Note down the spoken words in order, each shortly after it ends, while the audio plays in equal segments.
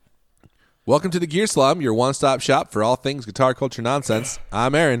Welcome to the Gear Slum, your one-stop shop for all things guitar culture nonsense.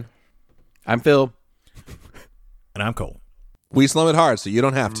 I'm Aaron. I'm Phil. And I'm Cole. We slum it hard so you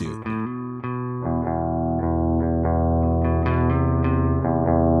don't have to.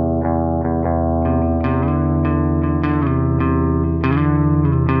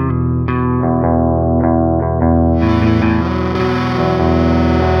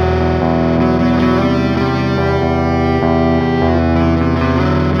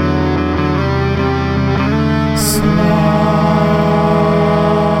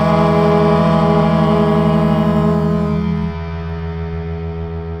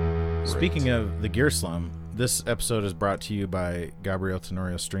 Speaking of the Gear Slum, this episode is brought to you by Gabriel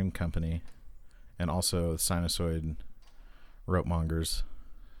Tenorio Stream Company and also Sinusoid Rope Mongers.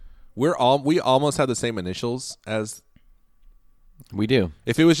 We almost have the same initials as... We do.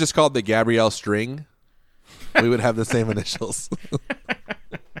 If it was just called the Gabrielle String, we would have the same initials.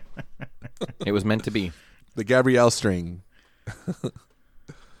 It was meant to be. The Gabrielle String.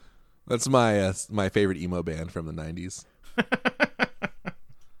 That's my favorite emo band from the 90s.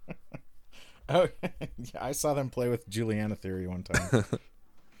 Oh, yeah, I saw them play with Juliana Theory one time.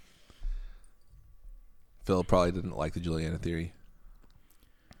 Phil probably didn't like the Juliana Theory.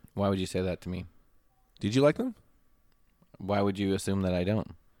 Why would you say that to me? Did you like them? Why would you assume that I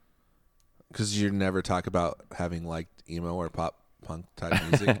don't? Because you never talk about having liked emo or pop punk type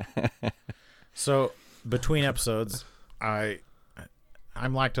music. So between episodes, I'm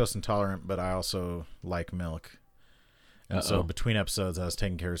lactose intolerant, but I also like milk. And so between episodes, I was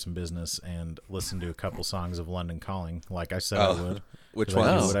taking care of some business and listened to a couple songs of London Calling, like I said I would. Which I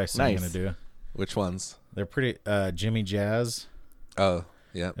ones? knew what I said I'm going to do. Which ones? They're pretty. Jimmy Jazz. Oh,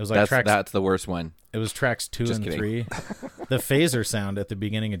 yeah. It was like that's the worst one. It was tracks 2 Just and kidding. 3. The phaser sound at the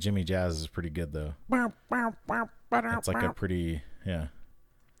beginning of Jimmy Jazz is pretty good, though. It's like a pretty, yeah.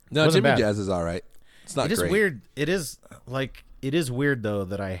 No, Wasn't Jimmy bad. Jazz is all right. It's not It is great. weird. It is weird though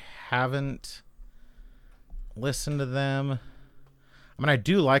that I haven't listened to them. I mean, I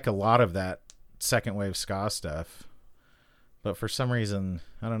do like a lot of that second wave ska stuff, but for some reason,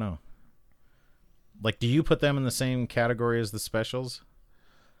 I don't know. Like, do you put them in the same category as the Specials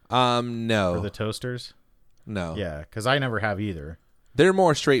No. or the Toasters? No. Yeah, because I never have either. They're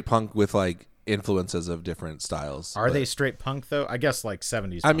more straight punk with like influences of different styles. Are but- they straight punk though? I guess like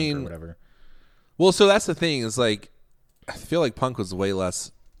 70s I punk mean, or whatever. Well, so that's the thing is like I feel like punk was way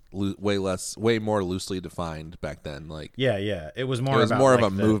more loosely defined back then. Like Yeah. It was more it was about more like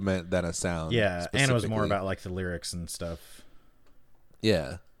of a movement than a sound. Yeah, and it was more specifically. about like the lyrics and stuff.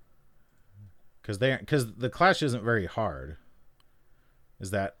 Yeah. Because the Clash isn't very hard.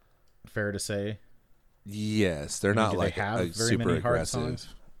 Is that fair to say? Yes, they're I mean, not do like they have a very super many hard aggressive. songs?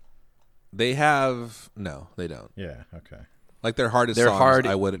 They have no, they don't. Yeah. Okay. Like their hardest They're songs, hard-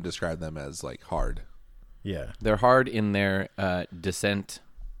 I wouldn't describe them as like hard. Yeah. They're hard in their dissent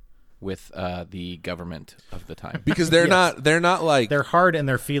with the government of the time. Because they're Yes. not like They're hard in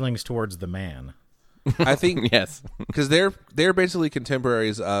their feelings towards the man. I think Yes. because they're basically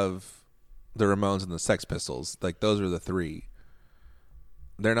contemporaries of the Ramones and the Sex Pistols. Like those are the three.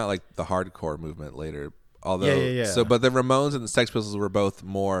 They're not like the hardcore movement later. Although Yeah. So but the Ramones and the Sex Pistols were both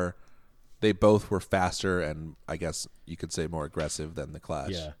more they both were faster and I guess you could say more aggressive than the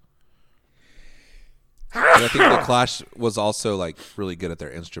Clash. Yeah. And I think the Clash was also like really good at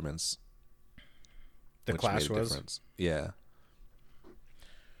their instruments. The which Clash made a was. difference. Yeah.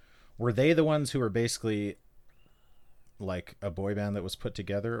 Were they the ones who were basically like a boy band that was put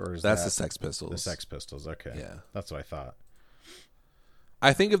together, or is That's that the Sex Pistols. The Sex Pistols. Okay. Yeah. That's what I thought.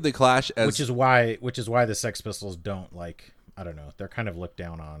 I think of the Clash as Which is why the Sex Pistols don't like. I don't know. They're kind of looked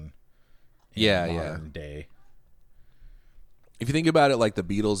down on. In modern day. If you think about it, like the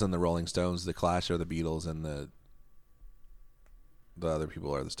Beatles and the Rolling Stones, the Clash are the Beatles, and the other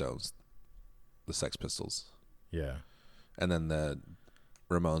people are the Stones, the Sex Pistols, Yeah. and then the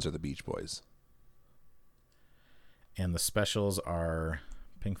Ramones are the Beach Boys. And the Specials are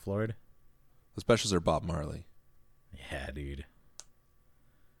Pink Floyd. The Specials are Bob Marley. Yeah, dude.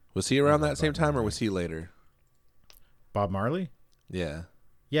 Was he around love that same Bob time, or Marley. was he later? Bob Marley? Yeah,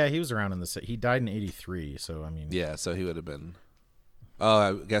 Yeah, he was around in the. He died in '83, so I mean. yeah. So he would have been. Oh,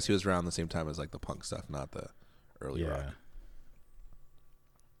 I guess he was around the same time as like the punk stuff, not the early rock.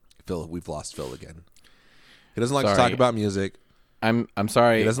 Phil, we've lost Phil again. He doesn't like to Sorry. talk about music. I'm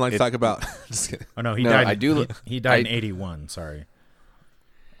sorry. He doesn't like to talk about. Just kidding. Oh no, he No, died. I do- He died in '81. Sorry.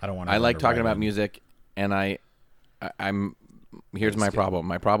 I don't want to. I like talking about music, and I'm. Here's my problem.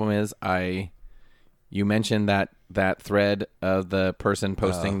 My problem is you mentioned that thread of the person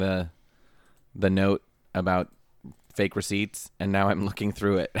posting the note about fake receipts, and now I'm looking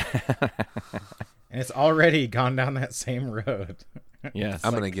through it. And it's already gone down that same road. Yes.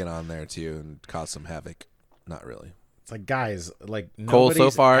 I'm gonna get on there too and cause some havoc. Not really. It's like, guys, like Cole, nobody's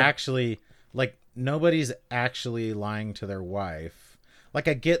so far- nobody's actually lying to their wife. Like,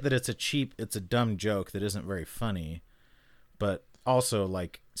 I get that it's a dumb joke that isn't very funny, but also,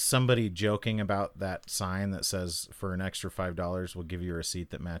 like, somebody joking about that sign that says for an extra $5 we'll give you a receipt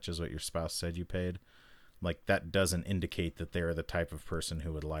that matches what your spouse said you paid. Like, that doesn't indicate that they're the type of person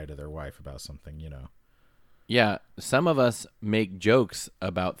who would lie to their wife about something, you know. Yeah, some of us make jokes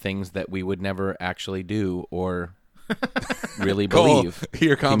about things that we would never actually do or really believe. Cole,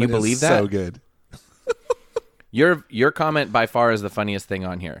 your comment Can you believe is that? so good. Your comment by far is the funniest thing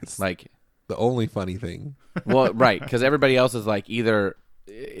on here. Like, The only funny thing. well, right, because everybody else is like either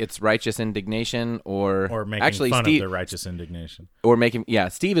it's righteous indignation or making actually fun Steve of the righteous indignation. or making. Yeah,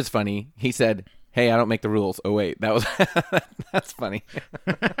 Steve is funny. He said, "Hey, I don't make the rules." Oh wait, that was that's funny.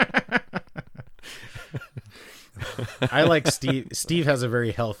 I like Steve. Steve has a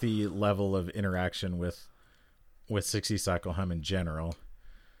very healthy level of interaction with 60 Cycle Hum in general.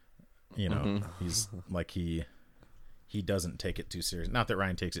 You know, he's like he doesn't take it too serious. Not that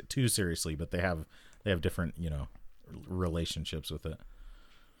Ryan takes it too seriously, but they have different, you know, relationships with it.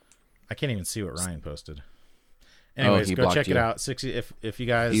 I can't even see what Ryan posted. Anyways, he go blocked check you. it out. 60. If you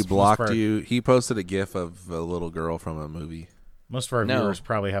guys, He blocked you. He posted a GIF of a little girl from a movie. Most of our No. viewers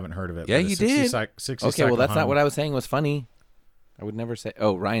probably haven't heard of it. Yeah, but he it's 60 did. 60 Okay, well Cycle that's not Hum. what I was saying was funny. I would never say.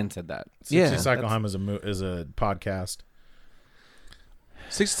 Oh, Ryan said that. 60 Cycle Hum is a podcast.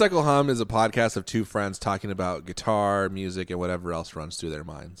 60 Cycle Hum is a podcast of two friends talking about guitar, music, and whatever else runs through their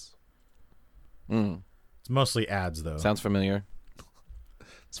minds. It's mostly ads, though. Sounds familiar.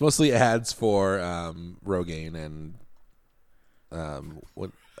 It's mostly ads for Rogaine and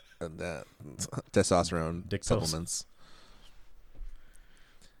testosterone Dick pills. supplements,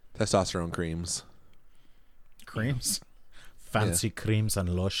 testosterone creams. Creams, fancy creams and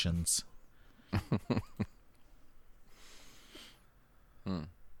lotions.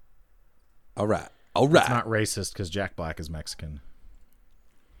 All right. It's not racist because Jack Black is Mexican.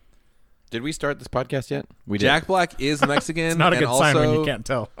 Did we start this podcast yet? We did. Jack Black is Mexican. It's not a and good sign when also- you can't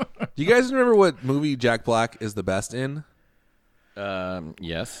tell. Do you guys remember what movie Jack Black is the best in?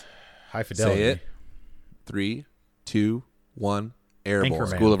 Yes. High Fidelity. Say it. 3, 2, 1. Airborne. Anchorman.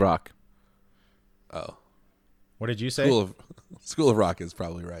 School of Rock. Oh, What did you say? School of Rock is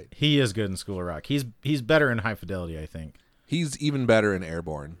probably right. He is good in School of Rock. He's better in High Fidelity, I think. He's even better in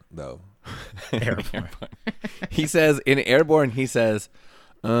Airborne, though. Airborne. He says in Airborne. He says,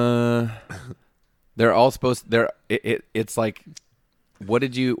 they're all supposed. It's like, what do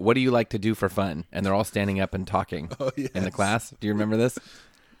you like to do for fun? And they're all standing up and talking in the class. Do you remember this?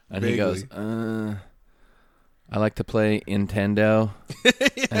 And he goes, I like to play Nintendo,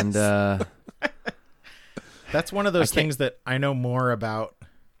 and That's one of those things that I know more about.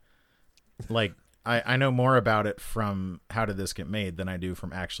 Like, I know more about it from How Did This Get Made than I do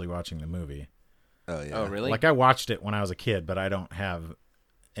from actually watching the movie. Oh, yeah. oh really? Like, I watched it when I was a kid, but I don't have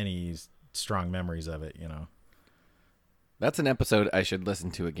any strong memories of it, you know. That's an episode I should listen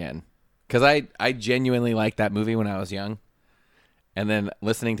to again, because I genuinely liked that movie when I was young, and then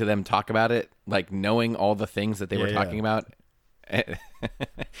listening to them talk about it, like knowing all the things that they were talking about.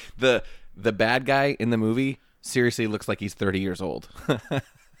 The bad guy in the movie seriously looks like he's 30 years old.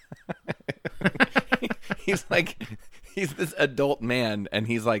 he's this adult man, and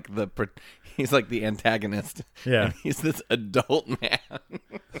he's like the antagonist. Yeah. And he's this adult man.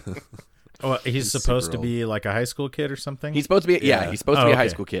 Oh, he's supposed super to be like a high school kid or something? He's supposed to be he's supposed to be a high okay.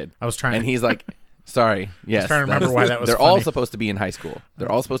 school kid. I was trying and to- he's like, sorry, yes. trying to remember why that was They're all funny. supposed to be in high school.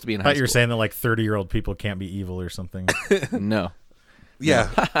 They're all supposed to be in I high thought you were school. saying that like 30-year-old people can't be evil or something. No. Yeah.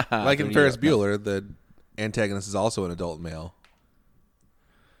 Like in 30 Ferris years. Bueller, the antagonist is also an adult male.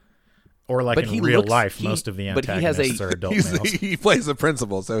 Or like But in he real looks- life, he- most of the but he has a- antagonists are adult males. He plays the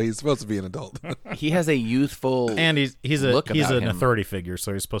principal, so he's supposed to be an adult. He has a youthful And he's look an about him. authority figure,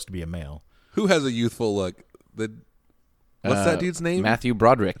 so he's supposed to be a male. Who has a youthful look? What's that dude's name? Matthew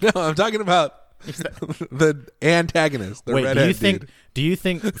Broderick. No, I'm talking about the antagonist. The Wait, redhead do you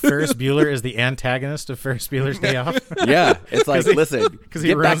think Ferris Bueller is the antagonist of Ferris Bueller's Day Off? Yeah, it's like, listen, Because he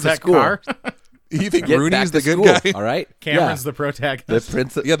get back runs to that school. car. You think Get Rooney's back the to good school, guy? all right? Cameron's the The protagonist.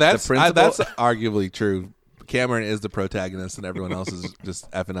 principal. Yeah, that's the principal. that's arguably true. Cameron is the protagonist, and everyone else is just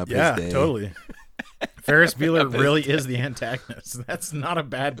effing up Yeah, his day. totally. Ferris Bueller really is the antagonist. That's not a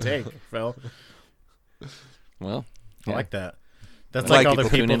bad take, Phil. Well, I yeah. like that. That's Like like all the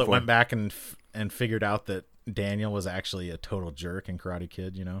people tune people in that for. went back and figured out that Daniel was actually a total jerk in Karate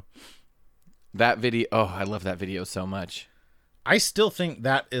Kid, you know? That video. Oh, I love that video so much. I still think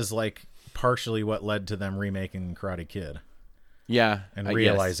that is like partially what led to them remaking Karate Kid. Yeah, And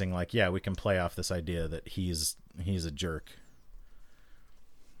realizing like, yeah, we can play off this idea that he's a jerk.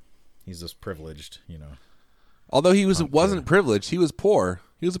 He's just privileged, you know. Although he wasn't privileged, he was poor.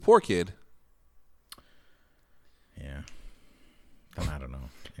 He was a poor kid. Yeah. Then I don't know,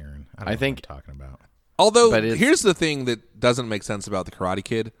 Aaron. I don't know think what I'm talking about. Although, here's the thing that doesn't make sense about the Karate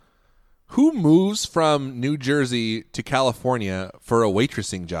Kid. Who moves from New Jersey to California for a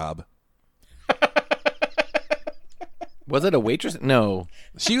waitressing job? Was it a waitress? No.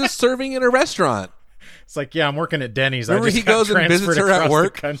 She was serving in a restaurant. It's like, yeah, I'm working at Denny's. Remember, I just he goes and visits her at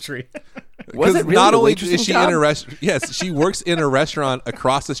work? The country. Was it really not a only waitressing is she job? in a restaurant, yes, she works in a restaurant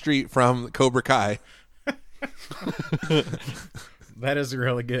across the street from Cobra Kai. That is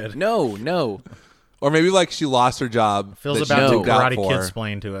really good. No. Or maybe like she lost her job. Phil's that she about to moved out Karate for. Kid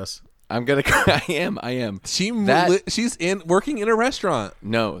explain to us. I'm gonna. I am. She's working in a restaurant.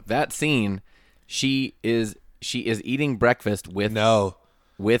 No, that scene. She is eating breakfast with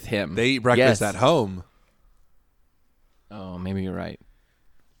him. They eat breakfast Yes. at home. Oh, maybe you're right.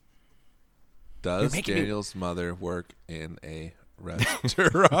 Does Daniel's mother work in a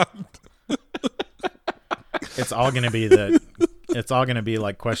restaurant? It's all gonna be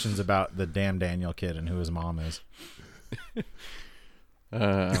like questions about the damn Daniel kid and who his mom is.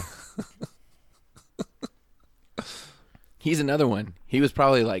 He's another one. He was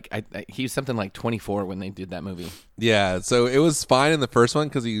probably like he was something like 24 when they did that movie. Yeah, so it was fine in the first one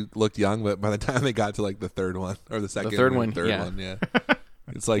because he looked young, but by the time they got to like the third one or the second, third or one, third yeah. one, yeah,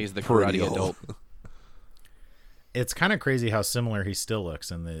 it's like He's the pretty karate old. adult. It's kind of crazy how similar he still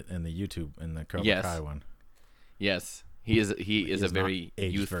looks in the YouTube in the Cobra Kai one. Yes, he is a has very not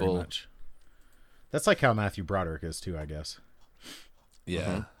aged youthful. very much. That's like how Matthew Broderick is too, I guess. Yeah.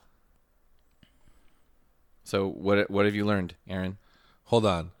 Mhm. So what have you learned, Aaron? Hold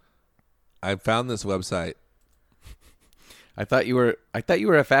on, I found this website. I thought you were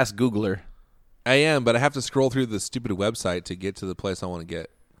a fast Googler. I am, but I have to scroll through the stupid website to get to the place I want to get.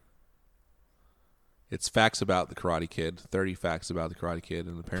 It's facts about the Karate Kid, 30 facts about the Karate Kid,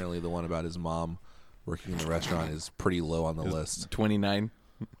 and apparently the one about his mom working in the restaurant is pretty low on the list. 29.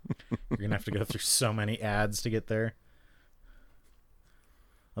 You're gonna have to go through so many ads to get there.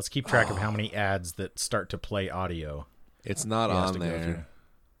 Let's keep track of how many ads that start to play audio. It's not he has on to go there. through.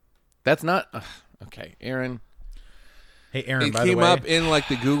 That's not okay, Aaron. Hey, Aaron, It by the came way, up in like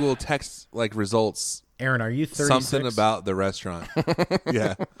the Google text like results. Aaron, are you 36? Something about the restaurant.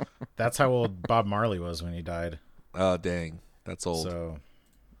 Yeah. That's how old Bob Marley was when he died. Oh dang, that's old. So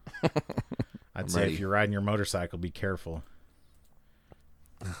I'd I'm say ready. if you're riding your motorcycle, be careful.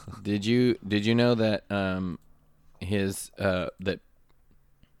 Did you know that that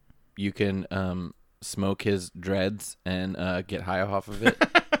you can smoke his dreads and get high off of it?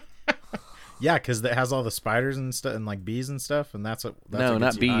 Yeah, because it has all the spiders and stuff, and like bees and stuff, and that's what. No, what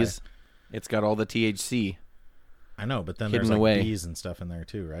not gets you high. bees. It's got all the THC. I know, but then Hidden there's like away. bees and stuff in there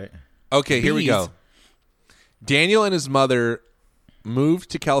too, right? Okay, here we Bees. go. Daniel and his mother moved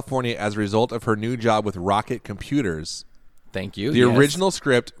to California as a result of her new job with Rocket Computers. Thank you. The Yes. original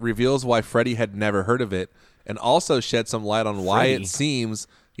script reveals why Freddie had never heard of it, and also shed some light on why Freddie? it seems.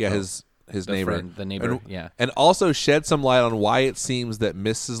 Yeah, his neighbor, friend, the neighbor, and, yeah. and also shed some light on why it seems that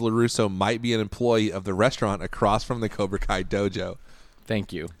Mrs. LaRusso might be an employee of the restaurant across from the Cobra Kai dojo.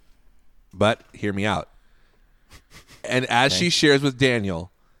 Thank you. But hear me out. And as she shares with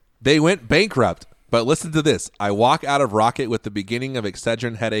Daniel, they went bankrupt. But listen to this. I walk out of Rocket with the beginning of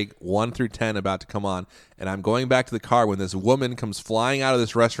Excedrin headache 1 through 10 about to come on, and I'm going back to the car when this woman comes flying out of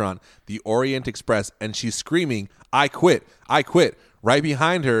this restaurant, the Orient Express, and she's screaming, I quit, I quit. Right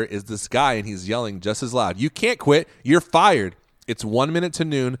behind her is this guy, and he's yelling just as loud, you can't quit, you're fired. It's 1 minute to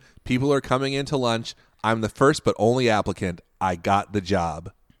noon. People are coming in to lunch. I'm the first but only applicant. I got the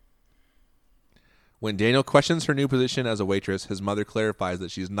job. When Daniel questions her new position as a waitress, his mother clarifies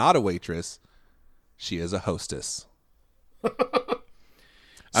that she's not a waitress. She is a hostess.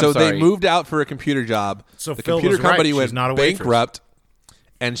 So they sorry. moved out for a computer job. So the Phil computer was right. company She's went not a waitress. bankrupt,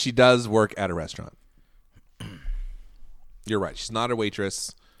 and she does work at a restaurant. You're right. She's not a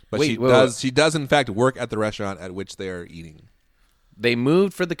waitress, but Wait, she wait, does. wait. She does in fact work at the restaurant at which they are eating. They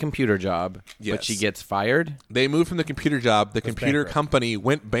moved for the computer job, but Yes. she gets fired. They moved from the computer job. The computer bankrupt. company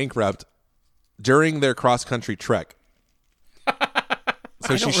went bankrupt during their cross country trek.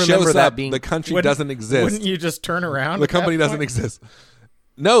 So she don't shows remember that up. being- The country Wouldn't- doesn't exist. Wouldn't you just turn around? The at that company doesn't point? exist.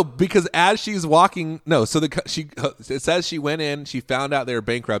 No, because as she's walking, it says she went in, she found out they were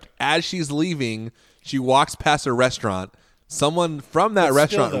bankrupt. As she's leaving, she walks past a restaurant, Someone from that But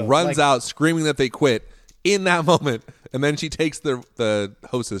restaurant still, though, runs like- out screaming that they quit in that moment, and then she takes the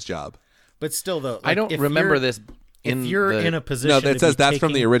hostess job. But still, though, I like, don't if remember you're- this. If In you're the, in a position, No, to it says be that's from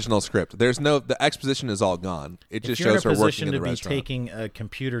the taking- original script. There's no the exposition is all gone. It just if you're shows her in a working position in to the be restaurant. taking a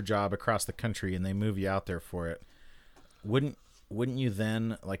computer job across the country and they move you out there for it, wouldn't you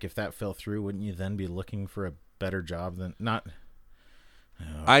then, like, if that fell through, wouldn't you then be looking for a better job than not?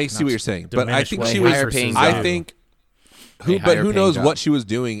 I see what you're saying, but I diminish think what she a was. higher waitress paying is job. I do. think A but higher who paying knows job. what she was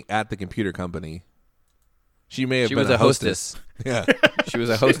doing at the computer company? She may have She been was a hostess. Yeah, She was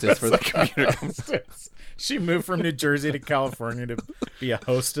a hostess for the computer company. She moved from New Jersey to California to be a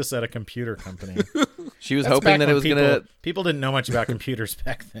hostess at a computer company. She was That's hoping back that when it was gonna. People didn't know much about computers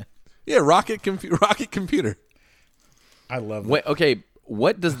back then. yeah. Rocket computer. I love that. Wait, okay,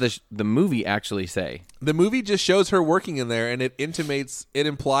 what does the movie actually say? The movie just shows her working in there, and it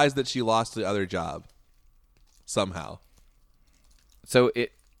implies that she lost the other job somehow. So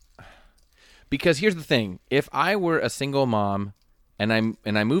because here's the thing: if I were a single mom and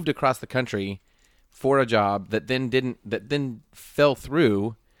I moved across the country for a job that then fell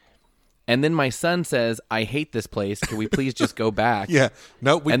through, and then my son says, "I hate this place. Can we please just go back?" Yeah,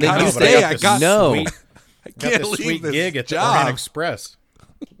 no, we And then gotta you stay. say, I got no. Sweet, I got can't this leave sweet this gig at the job. Orient Express.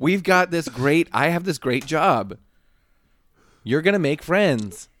 We've got this great. I have this great job. You're gonna make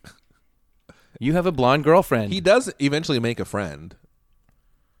friends. You have a blonde girlfriend. He does eventually make a friend,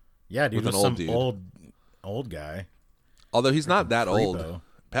 Yeah, dude, With with an some old dude. old guy. although he's not that creepo. old.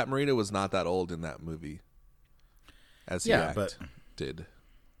 Pat Morita was not that old in that movie, as he Yeah, but- did.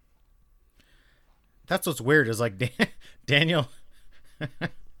 That's what's weird is like Daniel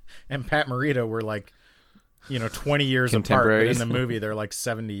and Pat Morita were like, 20 years apart. But in Contemporaries. the movie, they're like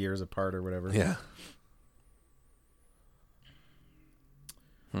 70 years apart or whatever. Yeah.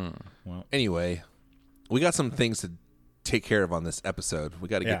 Well, Anyway, we got some things to take care of on this episode. We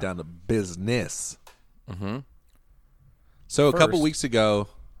got to Yeah. get down to business. Mm-hmm. So a couple First- weeks ago,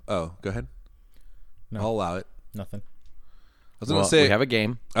 go ahead. No. I'll allow it. nothing. I was going Well, to say we have a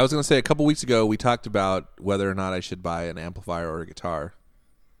game. I was going to say a couple weeks ago we talked about whether or not I should buy an amplifier or a guitar.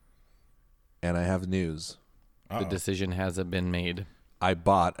 And I have news. The decision hasn't been made. I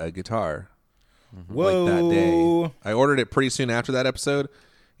bought a guitar Whoa. like that day. I ordered it pretty soon after that episode.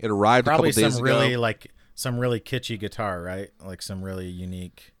 It arrived Probably a couple days some ago. really some really kitschy guitar, right? Like some really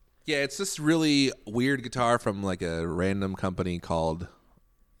unique. Yeah, it's this really weird guitar from like a random company called,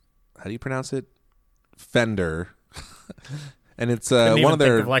 how do you pronounce it? Fender. And it's Couldn't one even of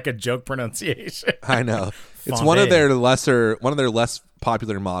their think of like a joke pronunciation. I know. It's Fondé. one of their less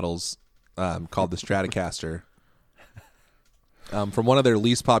popular models called the Stratocaster. From one of their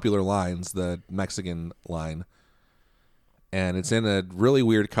least popular lines, the Mexican line. And it's in a really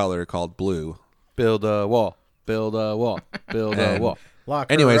weird color called blue. Build a wall. Build a wall. Build a And- wall. Lock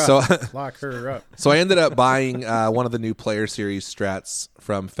her Anyway, up. Lock her up. So I ended up buying one of the new Player Series Strats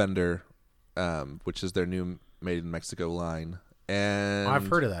from Fender, which is their new made in Mexico line. And I've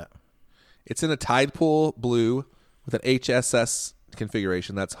heard of that. it's in a Tide Pool blue with an HSS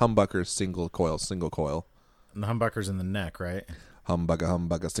configuration. That's humbucker single coil. And the humbucker's in the neck, right?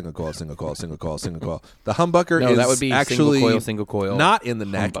 Humbucker, single coil, single coil, single coil, single coil. The humbucker No, is that would be actually single coil. not in the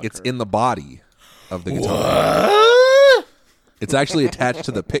neck. humbucker. It's in the body of the guitar. It's actually attached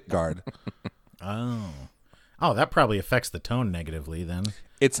to the pick guard. Oh, that probably affects the tone negatively then.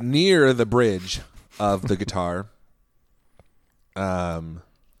 It's near the bridge of the guitar.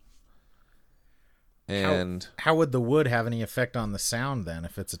 And How would the wood have any effect on the sound then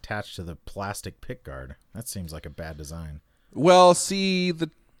if it's attached to the plastic pick guard? That seems like a bad design. well, see, the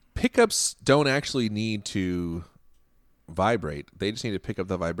pickups don't actually need to vibrate. They just need to pick up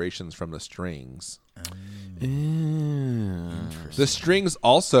the vibrations from the strings. The strings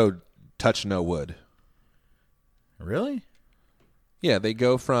also touch no wood. Really? Yeah, they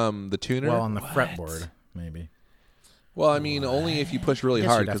go from the tuner. Well, on the fretboard, maybe. Well, I mean, only if you push really Guess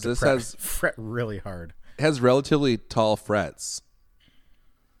hard, you'd have because to this fret really hard. has relatively tall frets,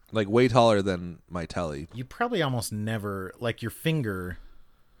 like way taller than my Telly. You probably almost never like your finger.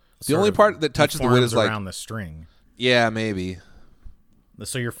 The only part that touches the wood is like, around the string. yeah, maybe,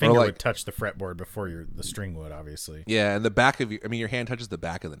 So your finger like- would touch the fretboard before the string would, obviously. yeah, and the back of your hand touches the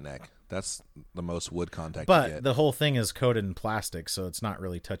back of the neck. That's the most wood contact you But get. the whole thing is coated in plastic, so it's not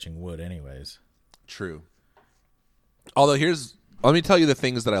really touching wood, anyways. True. Although let me tell you the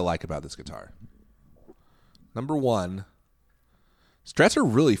things that I like about this guitar. Number one, Strats are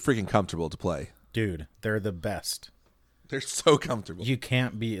really freaking comfortable to play. Dude, they're the best. They're so comfortable. You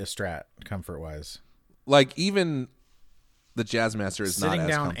can't beat a Strat comfort-wise. Like even the Jazzmaster is Sitting not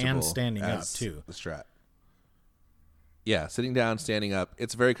as down comfortable and standing up, as too. The Strat. Yeah, sitting down, standing up.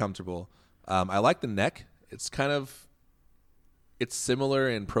 It's very comfortable. I like the neck. It's similar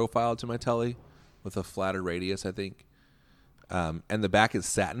in profile to my Telly with a flatter radius, I think. And the back is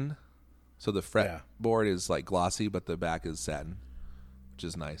satin. So the fretboard is like glossy, but the back is satin, which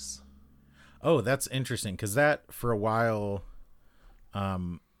is nice. Oh, that's interesting because that for a while.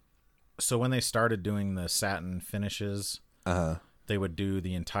 So when they started doing the satin finishes, they would do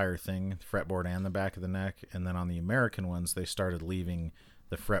the entire thing, fretboard and the back of the neck, and then on the American ones, they started leaving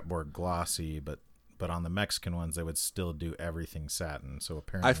the fretboard glossy, but on the Mexican ones, they would still do everything satin. So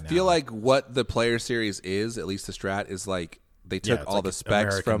apparently, I feel like what the Player Series is, at least the Strat, is like they took all the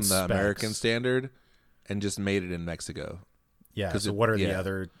specs from the American standard and just made it in Mexico. Yeah. So what are the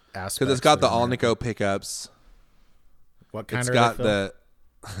other aspects? Because it's got the Alnico pickups. What kind it's are got they, the.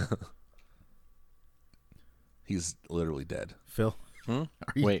 He's literally dead. Phil?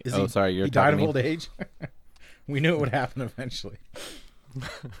 Wait. Sorry. You're he died talking of old age? We knew it would happen eventually.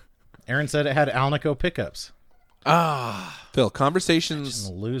 Aaron said it had Alnico pickups. Phil, conversations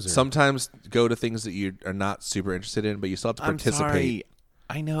loser. sometimes go to things that you are not super interested in, but you still have to participate. Sorry.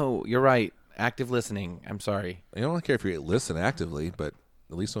 I know. You're right. Active listening. I'm sorry. I don't care if you listen actively, but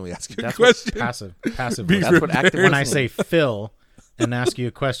at least when we ask you a That's question. passive That's what active When listening. I say Phil and ask you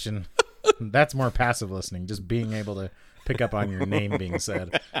a question, that's more passive listening. Just being able to pick up on your name being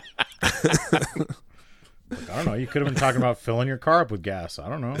said. Like, I don't know. You could have been talking about filling your car up with gas. I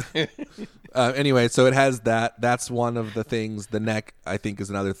don't know. Anyway, so it has that. That's one of the things. The neck, I think, is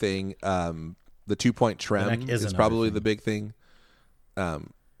another thing. The 2-point trim is probably the big thing.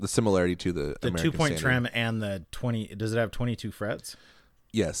 The similarity to the American 2-point standard. trim and the 20. Does it have 22 frets?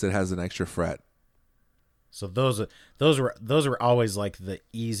 Yes, it has an extra fret. So those were always like the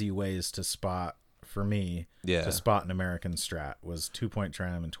easy ways to spot for me. Yeah. To spot an American Strat was 2-point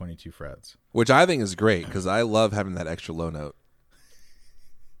trim and 22 frets. Which I think is great because I love having that extra low note.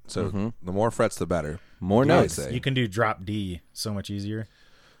 So the more frets, the better. More notes. You can do drop D so much easier.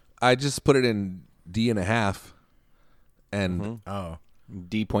 I just put it in D.5 and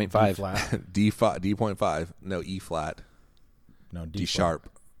D.5. flat. D.5. No, E flat. No, D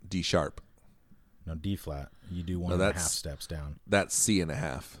sharp. D sharp. No, D flat. You do 1.5 steps down. That's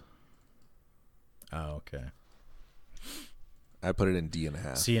C.5. Oh, okay. I put it in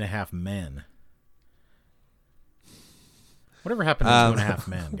D.5. C.5 men. Whatever happened to 2.5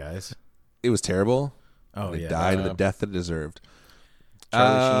 men, guys? It was terrible. Oh, They yeah. died the death it deserved.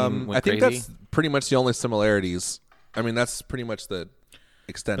 Charlie Sheen went I think crazy? that's pretty much the only similarities. I mean, that's pretty much the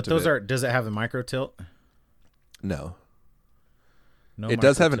extent But of those it. are. Does it have a micro tilt? No. No. It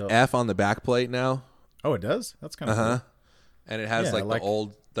does have micro an tilt. F on the back plate now. Oh, it does. That's kind of cool. And it has Yeah, like like- the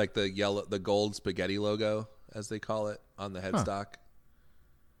old, like the yellow, the gold spaghetti logo, as they call it, on the headstock.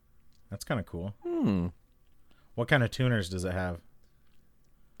 That's kind of cool. What kind of tuners does it have?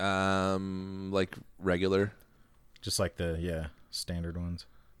 Like regular. Just like the standard ones.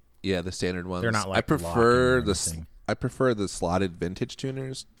 Yeah, the standard ones. They're not like I prefer locking or anything. I prefer the slotted vintage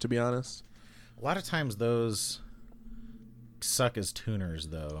tuners, to be honest. A lot of times those suck as tuners,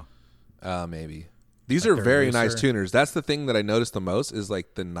 though. Maybe. These Like are they're very looser? nice tuners. That's the thing that I noticed the most is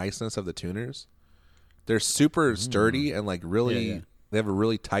like the niceness of the tuners. They're super sturdy and like really Yeah. they have a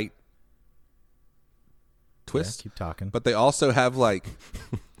really tight twist. Yeah, keep talking. But they also have like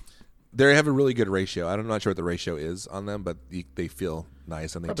they have a really good ratio. I'm not sure what the ratio is on them, but they feel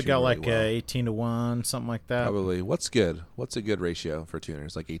nice and they Probably tune got really like well. 18-1, something like that. Probably. What's good? What's a good ratio for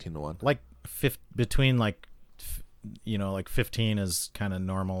tuners? Like 18-1. Like between like 15 is kind of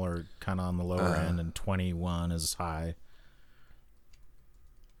normal or kind of on the lower end, and 21 is high.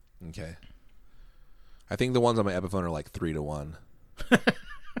 Okay. I think the ones on my Epiphone are like 3-1. They're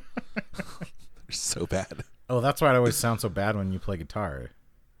so bad. Oh, that's why it always sounds so bad when you play guitar.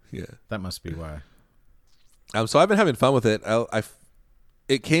 Yeah. That must be why. So I've been having fun with it.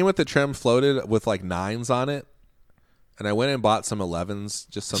 It came with the trim floated with like 9s on it, and I went and bought some 11s,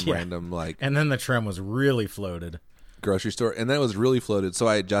 just some Yeah. random like And then the trim was really floated. grocery store, and then it was really floated. So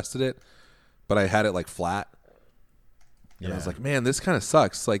I adjusted it, but I had it like flat, and I was like, man, this kind of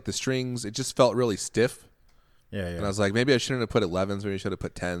sucks. Like the strings, it just felt really stiff, Yeah. and I was like, maybe I shouldn't have put 11s, maybe I should have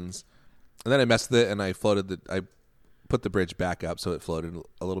put 10s. And then I messed with it, and I put the bridge back up so it floated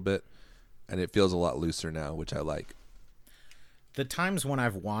a little bit, and it feels a lot looser now, which I like. The times when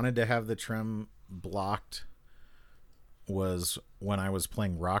I've wanted to have the trim blocked was when I was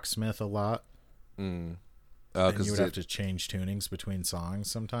playing Rocksmith a lot. And you would have to change tunings between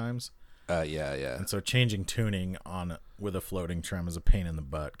songs sometimes. Yeah. And so changing tuning with a floating trim is a pain in the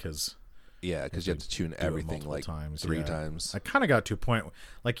butt because Yeah, because you have to tune everything like times, 3 yeah. times. I kind of got to a point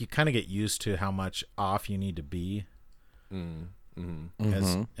like you kind of get used to how much off you need to be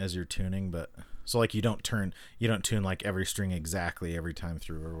as you're tuning, but so like you don't tune like every string exactly every time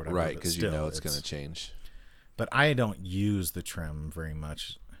through or whatever. Right, because you know it's going to change. But I don't use the trem very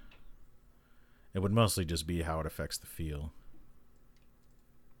much. It would mostly just be how it affects the feel.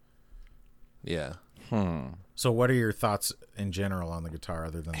 Yeah. So what are your thoughts in general on the guitar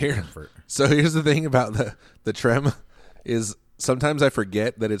other than the comfort? So here's the thing about the trem is sometimes I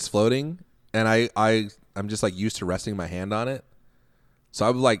forget that it's floating, and I'm just like used to resting my hand on it. So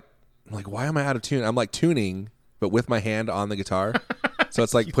I'm like, why am I out of tune? I'm like tuning, but with my hand on the guitar. So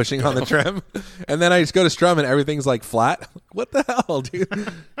it's like pushing on the trem. And then I just go to strum and everything's like flat. What the hell, dude?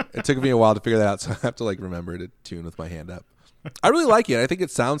 It took me a while to figure that out, so I have to like remember to tune with my hand up. I really like it. I think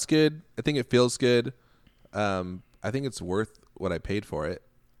it sounds good. I think it feels good. I think it's worth what I paid for it.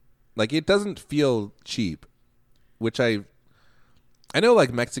 Like, it doesn't feel cheap, which I know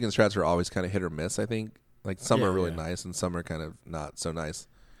like Mexican strats are always kind of hit or miss, I think. Like some are really nice and some are kind of not so nice.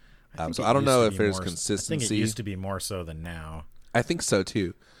 So I don't know if there's consistency. I think it used to be more so than now. I think so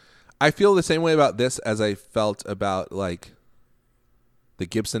too. I feel the same way about this as I felt about like the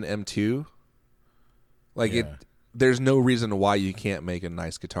Gibson M2. Like there's no reason why you can't make a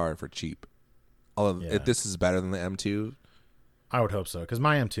nice guitar for cheap. Although if this is better than the M2. I would hope so, because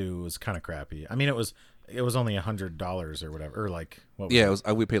my M2 was kind of crappy. I mean, it was only $100 or whatever, or like what was it was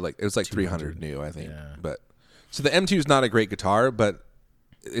we paid like it was like $300 new, I think. Yeah. But so the M2 is not a great guitar, but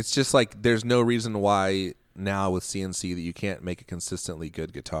it's just like there's no reason why now with CNC that you can't make a consistently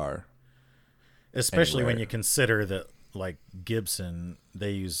good guitar. Especially when you consider that like Gibson,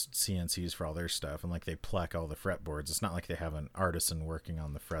 they use CNCs for all their stuff, and like they pluck all the fretboards. It's not like they have an artisan working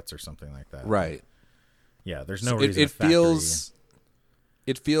on the frets or something like that. Right. Yeah, there's no reason.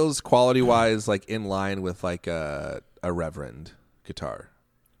 It feels quality wise like in line with like a Reverend guitar.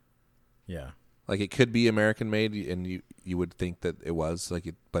 Yeah. Like it could be American made, and you would think that it was like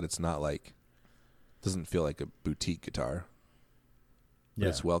it, but it's not like. Doesn't feel like a boutique guitar. But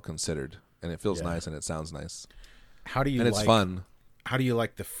it's well considered, and it feels nice, and it sounds nice. How do you? And it's fun. How do you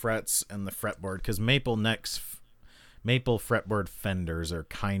like the frets and the fretboard? Because maple fretboard fenders are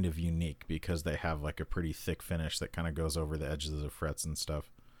kind of unique because they have like a pretty thick finish that kind of goes over the edges of the frets and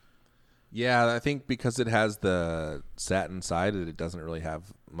stuff. Yeah, I think because it has the satin side, it doesn't really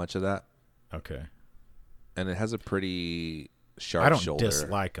have much of that. Okay. And it has a pretty sharp shoulder. I don't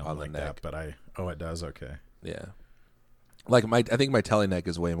dislike them on like the neck. that, but it does. Okay. Yeah. Like I think my telly neck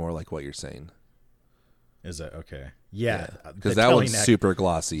is way more like what you're saying. Is it okay? Yeah, because that one's super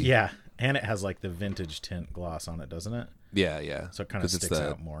glossy. Yeah, and it has like the vintage tint gloss on it, doesn't it? Yeah. So it kind of sticks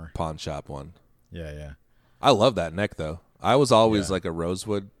out more. Pawn shop one. Yeah. I love that neck though. I was always like a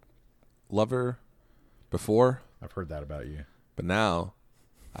rosewood lover before. I've heard that about you. But now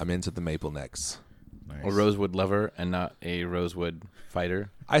I'm into the maple necks. Nice. A rosewood lover and not a rosewood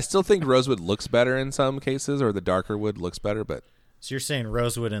fighter. I still think rosewood looks better in some cases, or the darker wood looks better, but so you're saying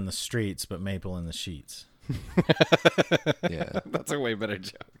rosewood in the streets but maple in the sheets. Yeah. That's a way better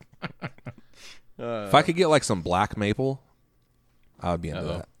joke. If I could get like some black maple, I would be into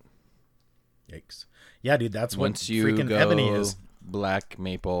that. Yikes. Yeah, dude, that's what Once you freaking go ebony is. Black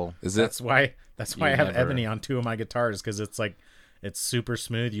maple. Is it? That's why I have ebony on two of my guitars, because it's like it's super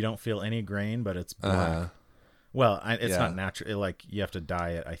smooth. You don't feel any grain, but it's black. Well, it's not natural. Like you have to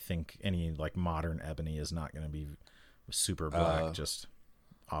dye it. I think any like modern ebony is not going to be super black, just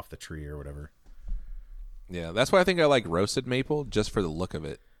off the tree or whatever. Yeah, that's why I think I like roasted maple, just for the look of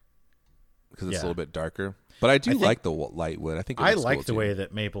it, because it's a little bit darker. But I do like the light wood. I think I like the way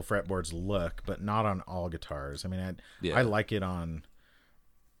that maple fretboards look, but not on all guitars. I mean, I like it on,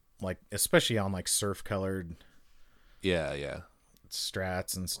 like, especially on like surf colored,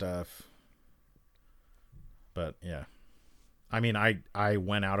 strats and stuff. But yeah, I mean, I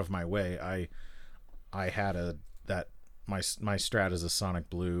went out of my way. I had my Strat is a Sonic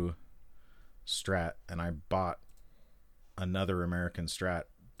Blue Strat, and I bought another American Strat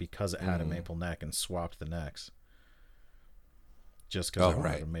because it had a maple neck, and swapped the necks just because I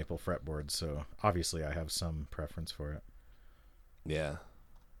wanted a maple fretboard. So obviously I have some preference for it. Yeah.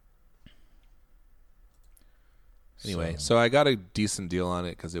 Anyway, so I got a decent deal on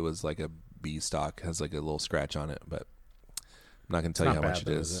it because it was like a B stock, has like a little scratch on it, but I'm not going to tell you how much it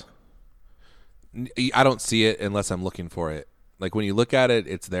is. I don't see it unless I'm looking for it. Like when you look at it,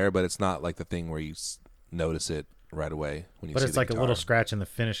 it's there, but it's not like the thing where you notice it right away when you see it. But it's like a little scratch in the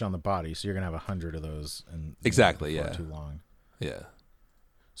finish on the body, so you're going to have 100 of those. And exactly, yeah. Too long. Yeah.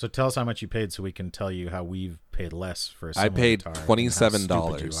 So tell us how much you paid, so we can tell you how we've paid less for a I similar paid guitar and how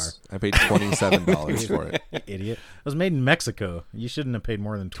 $27. stupid I paid $27 for it. you are. You idiot! It was made in Mexico. You shouldn't have paid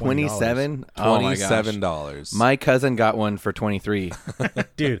more than $20. $27. Oh my gosh. $27. My cousin got one for $23.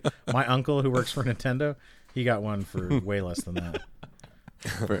 Dude, my uncle who works for Nintendo, he got one for way less than that.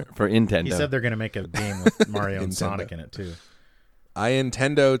 for Nintendo. He said they're going to make a game with Mario and Sonic in it too. I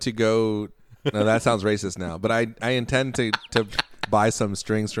intendo to go. No, that sounds racist now. But I intend to buy some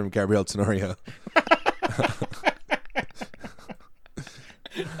strings from Gabriel Tenorio.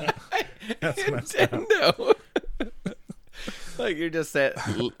 That's messed up. Nintendo. Like you're just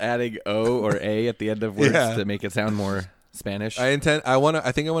adding O or A at the end of words Yeah. to make it sound more Spanish. I think I want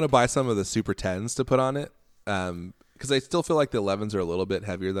to buy some of the Super 10s to put on it. Because I still feel like the 11s are a little bit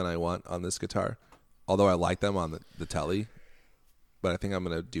heavier than I want on this guitar. Although I like them on the Tele. But I think I'm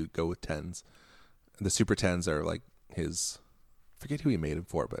going to go with 10s. The Super 10s are like his... I forget who he made them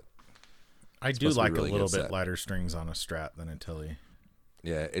for, but... I do supposed to be like really a little good bit set. lighter strings on a Strat than a Tilly.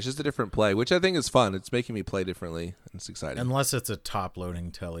 Yeah, it's just a different play, which I think is fun. It's making me play differently. It's exciting. Unless it's a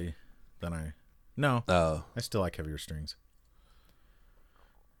top-loading Telly, then No, Oh. I still like heavier strings.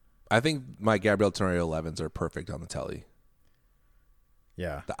 I think my Gabriel Tenorio 11s are perfect on the Tele.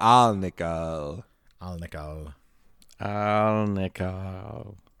 Yeah. The Alnico. Alnico.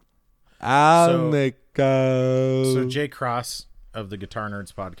 Alnico. Alnico. So Jay Cross of the Guitar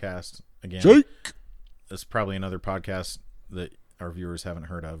Nerds podcast, again, Jake. is probably another podcast that our viewers haven't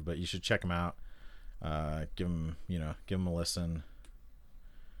heard of, but you should check him out. Give him a listen.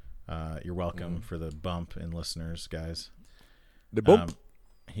 You're welcome for the bump in listeners, guys. The bump.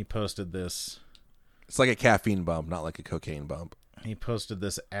 He posted this. It's like a caffeine bump, not like a cocaine bump. He posted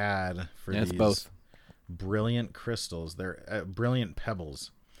this ad for Yeah, it's these both. brilliant crystals. They're brilliant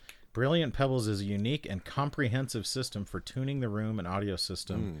pebbles. Brilliant Pebbles is a unique and comprehensive system for tuning the room and audio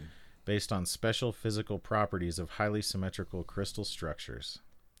system based on special physical properties of highly symmetrical crystal structures.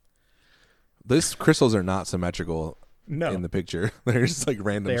 These crystals are not symmetrical in the picture. They're just like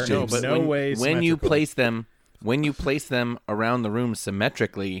random They're shapes. no way when you symmetrical. place them around the room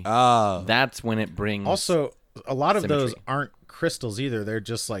symmetrically, Oh. that's when it brings. Also, a lot of those symmetry. aren't crystals either. They're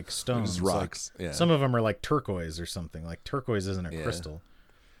just like stones. just rocks. Like, Yeah. Some of them are like turquoise or something. Like turquoise isn't a crystal.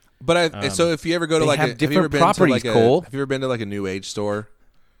 But so if you ever go to They like have have you ever different been properties, to like Cole. have you ever been to like a new age store?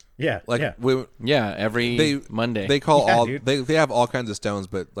 Yeah. Like yeah. yeah, every Monday. They call Yeah, all dude. they have all kinds of stones,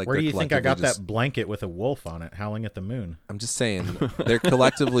 but like Where do they're you think I got collectively just- that blanket with a wolf on it howling at the moon? I'm just saying they're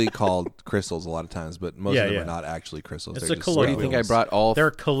collectively called crystals a lot of times, but most Yeah, of them yeah. are not actually crystals. It's They're a just What do you think I stones. brought all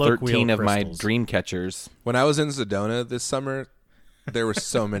They're colloquial 13 of my crystals. dream catchers? When I was in Sedona this summer, there were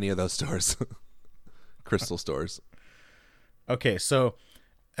so many of those stores, crystal stores. Okay, so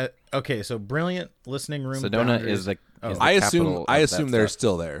brilliant listening room. Sedona boundaries. is the is the I capital assume of they're that stuff.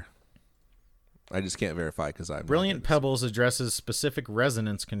 still there. I just can't verify because I'm Brilliant Pebbles addresses specific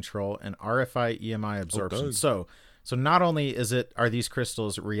resonance control and RFI EMI absorption. does. So not only are these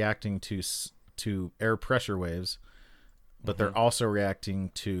crystals reacting to air pressure waves, but they're also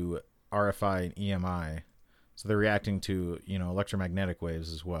reacting to RFI and EMI. So they're reacting to electromagnetic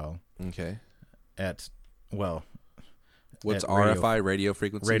waves as well. Okay. What's at RFI? Radio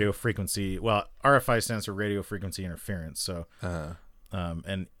frequency. Radio frequency. Well, RFI stands for radio frequency interference. So,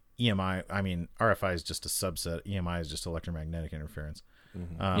 and EMI. I mean, RFI is just a subset. EMI is just electromagnetic interference.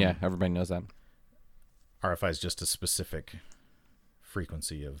 Yeah, everybody knows that. RFI is just a specific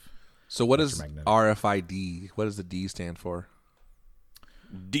frequency of. So what is Electromagnetic. RFID? What does the D stand for?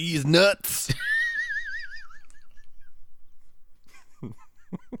 D's nuts.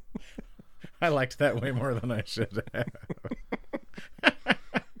 I liked that way more than I should have.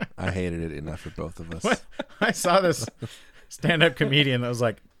 I hated it enough for both of us. What? I saw this stand-up comedian that was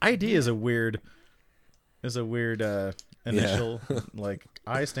like, "ID is a weird initial. Like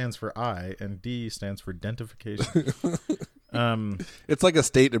I stands for I, and D stands for identification." It's like a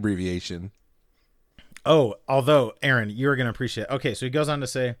state abbreviation. Oh, although Aaron, you're gonna appreciate. Okay, so he goes on to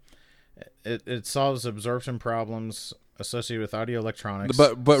say, it solves absorption problems associated with audio electronics.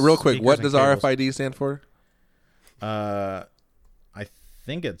 But real quick, speakers what and does cables. RFID stand for? I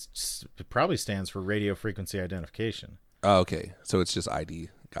think it probably stands for radio frequency identification. Oh, okay. So it's just ID.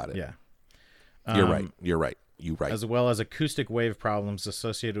 Got it. Yeah. You're right. You're right. You right. As well as acoustic wave problems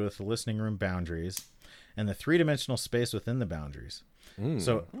associated with the listening room boundaries and the three-dimensional space within the boundaries.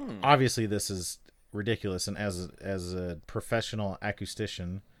 So obviously this is ridiculous, and as a professional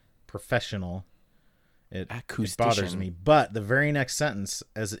acoustician, it bothers me. But the very next sentence,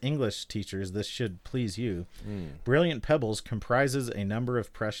 as English teachers, this should please you. Brilliant Pebbles comprises a number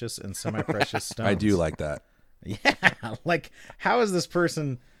of precious and semi-precious stones. I do like that. Yeah, like how is this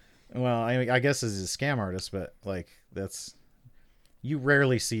person? Well, I guess as a scam artist, but like that's you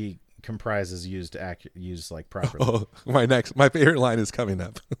rarely see comprises used like properly. Oh, my favorite line is coming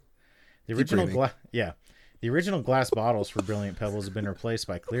up. The original the original glass bottles for Brilliant Pebbles have been replaced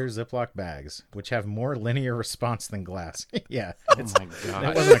by clear Ziploc bags, which have more linear response than glass. Yeah, Oh my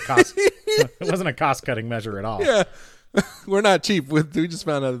god. it wasn't a cost cutting measure at all. Yeah, we're not cheap. We just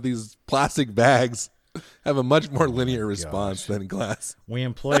found out that these plastic bags have a much more linear response than glass. We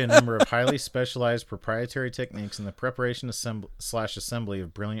employ a number of highly specialized proprietary techniques in the preparation assembly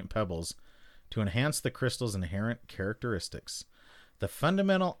of Brilliant Pebbles to enhance the crystal's inherent characteristics. The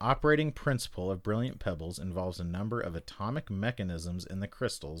fundamental operating principle of Brilliant Pebbles involves a number of atomic mechanisms in the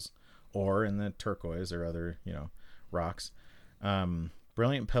crystals or in the turquoise or other, rocks.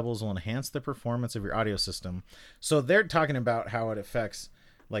 Brilliant Pebbles will enhance the performance of your audio system. So they're talking about how it affects,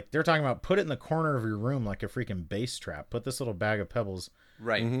 like they're talking about put it in the corner of your room like a freaking bass trap. Put this little bag of pebbles,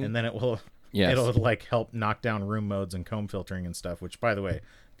 Right. and then it'll like help knock down room modes and comb filtering and stuff. Which, by the way,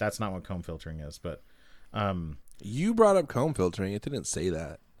 that's not what comb filtering is. But You brought up comb filtering. It didn't say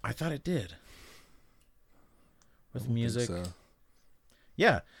that. I thought it did. With I don't music. think so.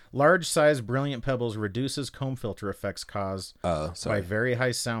 Yeah. Large size Brilliant Pebbles reduces comb filter effects caused Oh, by sorry. very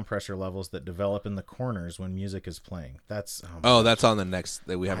high sound pressure levels that develop in the corners when music is playing. That's Oh, that's on the next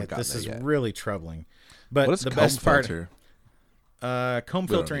that we haven't gotten this there is yet. really troubling. But What is the comb best part, filter? comb We don't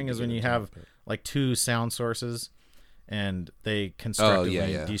filtering need is to when get you into have it, but- like two sound sources and they constructively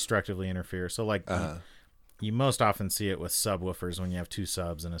yeah. destructively interfere. So like you most often see it with subwoofers when you have two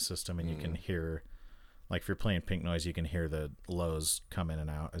subs in a system and you can hear, like if you're playing pink noise, you can hear the lows come in and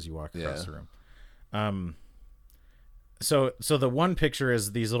out as you walk across the room. So the one picture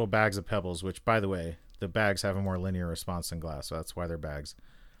is these little bags of pebbles, which by the way, the bags have a more linear response than glass. So that's why they're bags.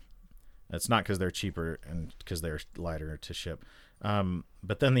 It's not because they're cheaper and because they're lighter to ship.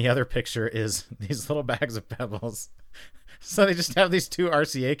 But then the other picture is these little bags of pebbles. So they just have these two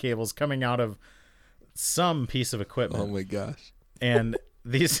RCA cables coming out of some piece of equipment. Oh my gosh. And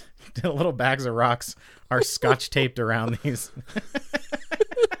these little bags of rocks are scotch taped around these.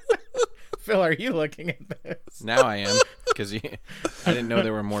 Phil, are you looking at this? Now I am, because I didn't know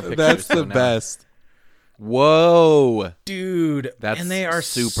there were more pictures. That's so the now- best. Whoa. Dude, That's and they are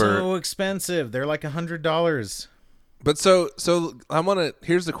super- so expensive. They're like $100. But so I want to.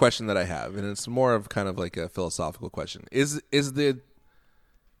 Here's the question that I have, and it's more of kind of like a philosophical question. Is the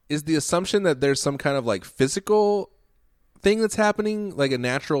assumption that there's some kind of like physical thing that's happening, like a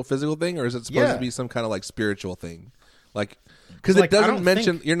natural physical thing, or is it supposed to be some kind of like spiritual thing? Like, because Like, it I doesn't don't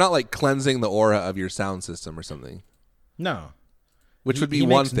mention think- you're not like cleansing the aura of your sound system or something, No. which would be He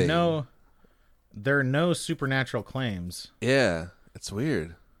one makes thing. There are no supernatural claims. Yeah, it's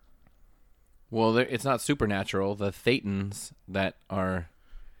weird. Well, it's not supernatural. The thetans that are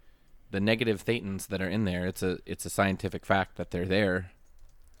the negative thetans that are in there. It's a scientific fact that they're there,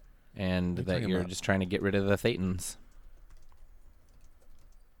 and that talking you're about? just trying to get rid of the thetans.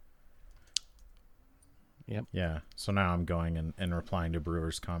 Yep. Yeah. So now I'm going and replying to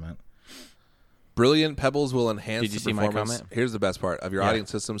Brewer's comment. Brilliant Pebbles will enhance Did you the see my performance. comment? Here's the best part of your Yeah. audience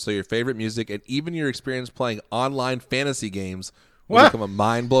system, so your favorite music and even your experience playing online fantasy games will What? become a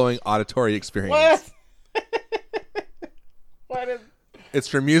mind-blowing auditory experience. What? It's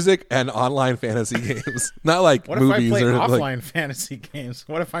for music and online fantasy games, not like What if movies I play or offline like. fantasy games?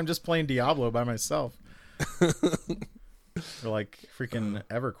 What if I'm just playing Diablo by myself? Or like freaking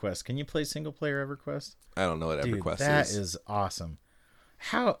EverQuest. Can you play single player EverQuest? I don't know what Dude, EverQuest that is. is awesome.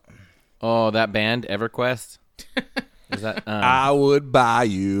 How? Oh, that band EverQuest. Is that? I would buy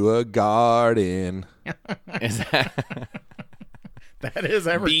you a garden. Is that That is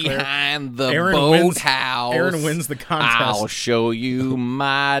Everclear. behind the Aaron wins- boathouse? Aaron wins the contest. I'll show you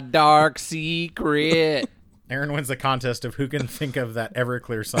my dark secret. Aaron wins the contest of who can think of that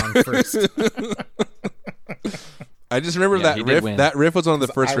Everclear song first. I just remember Yeah, that he did riff. win. That riff was one of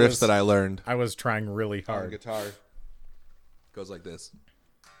the first I riffs was- that I learned. I was trying really On hard. guitar goes like this.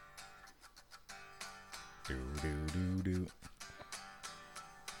 Do.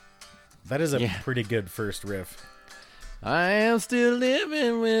 That is a Yeah. pretty good first riff. I am still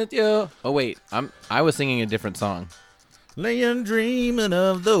living with you. Oh wait, I was singing a different song. Laying dreaming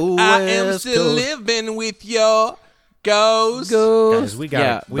of the West I am still Coast. living with your ghost. Guys, we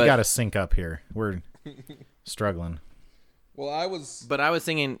got but- got to sync up here. We're struggling. Well, I was. But I was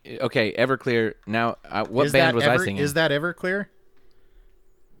singing. Okay, Everclear. Now, what Is band that was I singing? Is that Everclear?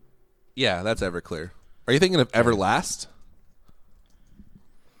 Yeah, that's Everclear. Are you thinking of Everlast?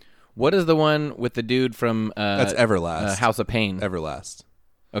 What is the one with the dude from? That's Everlast. House of Pain. Everlast.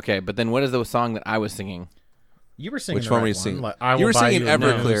 Okay, but then what is the song that I was singing? You were singing Which the one right were you singing? Like, I You Will were Buy singing You a New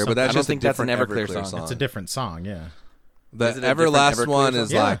Everclear, but that's I don't just think a that's an different Everclear song. It's a different song, yeah. The Is it a different Everlast Everclear one song?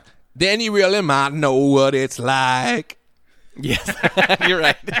 is Yeah. like, then you really might know what it's like. Yes, you're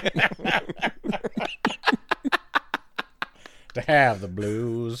right. To have the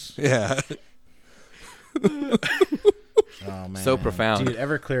blues. Yeah. Oh man, So profound. dude.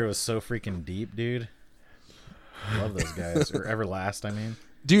 Everclear was so freaking deep, dude. I love those guys. Or Everlast, I mean.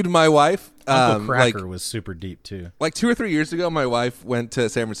 Dude, my wife, Uncle Cracker was super deep too. like 2 or 3 years ago, my wife went to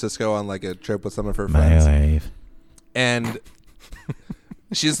San Francisco on like a trip with some of her friends. wife. And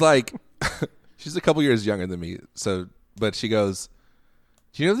she's like, she's a couple years younger than me. So, but she goes,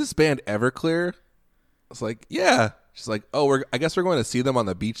 do you know this band Everclear? I was like, yeah. She's like, oh, I guess we're going to see them on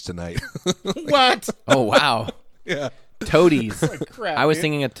the beach tonight. What? Oh wow. Yeah. Toadies. Crap, I was dude.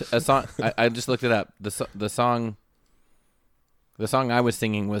 singing a song. I just looked it up. The song I was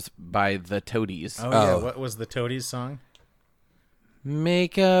singing was by the Toadies. Oh yeah. What was the Toadies song?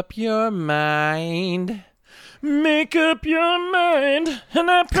 Make up your mind. Make up your mind, and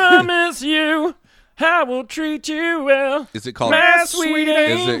I promise you, I will treat you well. Is it called? My sweet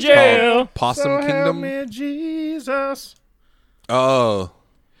Is it angel. called Possum So help Kingdom? me, Jesus. Oh.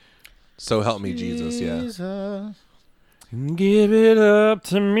 So help me, Jesus. Yeah. Jesus. Give it up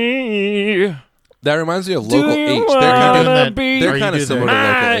to me. That reminds me of Do Local you H. wanna that- be They're Are you kind of doing similar to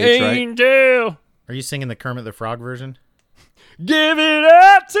my Local H, right? angel? Are you singing the Kermit the Frog version? Give it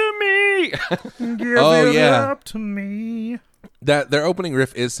up to me. Give Oh, it yeah. up to me. That their opening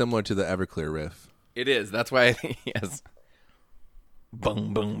riff is similar to the Everclear riff. It is. That's why. Yes.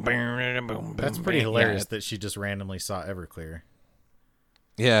 Boom, boom, boom, boom. That's boom, pretty bang. hilarious Yeah, that she just randomly saw Everclear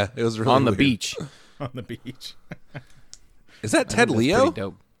Yeah, it was really on the weird. beach. on the beach. Is that Ted That's Leo? pretty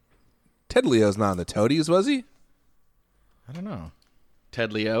dope. Ted Leo's not on the Toadies, was he? I don't know.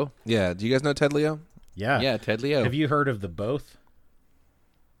 Ted Leo. Yeah. Do you guys know Ted Leo? Yeah. Yeah, Ted Leo. Have you heard of the both?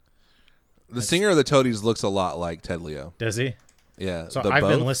 The singer of the Toadies looks a lot like Ted Leo. Does he? Yeah. So the I've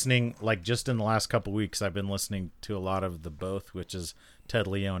been Both? listening, like just in the last couple weeks, I've been listening to a lot of the both, which is Ted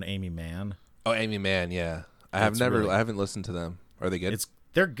Leo and Amy Mann. Oh, Amy Mann. Yeah. I haven't listened to them. Are they good?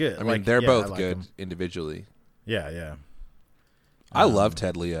 They're good. I mean, they're yeah, both I like good them. individually. Yeah, yeah. I love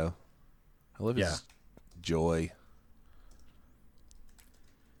Ted Leo. I love Yeah. his joy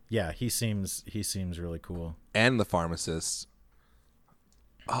Yeah, he seems really cool. and the pharmacist.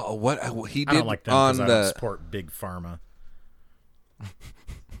 Oh, what he did I don't like them on because I don't the? support big pharma.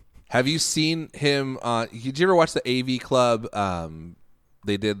 Have you seen him on? Did you ever watch the AV Club?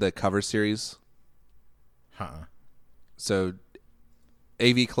 They did the cover series. Huh. So,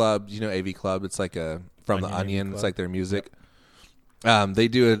 AV Club, you know AV Club? It's like a from the Onion AV Onion. It's Club. like their music. They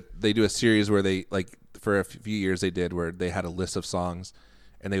do a series where they like for a few years they did where they had a list of songs,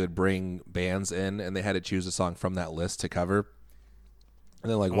 and they would bring bands in, and they had to choose a song from that list to cover. And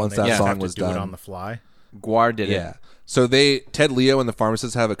then like once They that just have song to was do done, it on the fly. Guar did yeah. it. So Ted Leo and the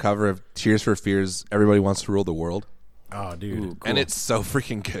Pharmacists have a cover of Tears for Fears. Everybody Wants to Rule the World, Oh, dude. Ooh, cool. and it's so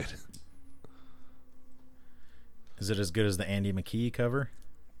freaking good. Is it as good as the Andy McKee cover?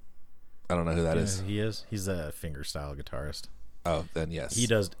 I don't know who that is. He is. He's a fingerstyle guitarist. Oh, then yes.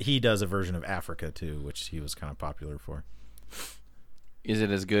 He does a version of Africa too, which he was kind of popular for. Is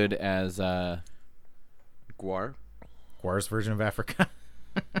it as good as Guar? Guar's version of Africa.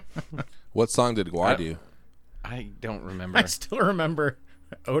 What song did Guar do? I don't remember. I still remember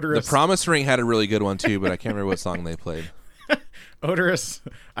The Odorous. Promise Ring had a really good one too, but I can't remember what song they played. Odorous.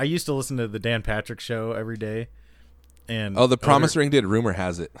 I used to listen to the Dan Patrick Show every day. And Oh, The Promise Ring did Rumor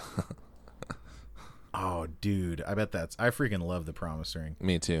Has It. Oh, dude, I bet I freaking love the Promise Ring.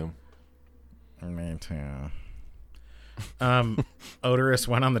 Me too. Me too. Odorous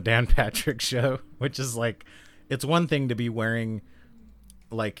went on the Dan Patrick Show, which is like, it's one thing to be wearing,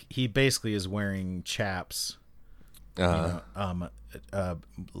 like he basically is wearing chaps,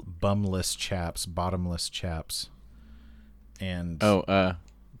 bumless chaps, bottomless chaps, and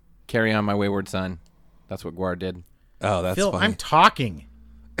Carry On My Wayward Son. That's what Guar did. Oh, that's Phil, funny. I'm talking.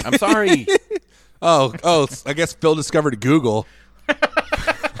 I'm sorry. Oh, I guess Phil discovered Google.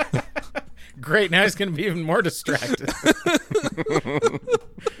 Great, now he's going to be even more distracted.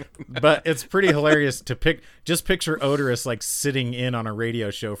 But it's pretty hilarious to picture Odorous like sitting in on a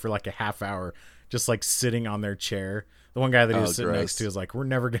radio show for like a half hour, just like sitting on their chair. The one guy that he was sitting next to is like, we're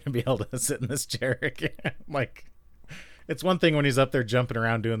never going to be able to sit in this chair again. Like, it's one thing when he's up there jumping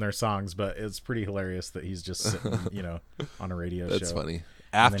around doing their songs, but it's pretty hilarious that he's just sitting, on a radio show. That's funny.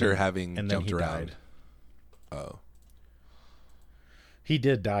 After having then jumped he around. died. Oh. He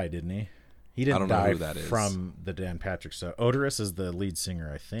did die, didn't he? He didn't don't know die who that is. from the Dan Patrick Show. Odorous is the lead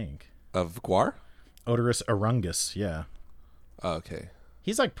singer, I think. Of Guar? Odorous Arungus, yeah. Oh, okay.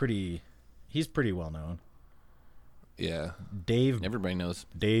 He's pretty well known. Yeah. Everybody knows.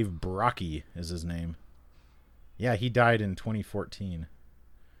 Dave Brocky is his name. Yeah, he died in 2014.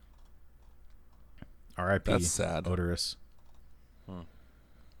 R.I.P. That's sad. Odorous.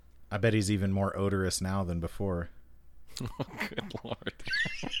 I bet he's even more odorous now than before. Oh, good Lord.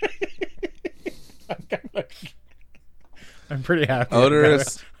 I'm pretty happy.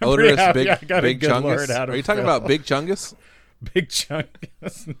 Odorous, big Chungus. Are you talking about Big Chungus? Big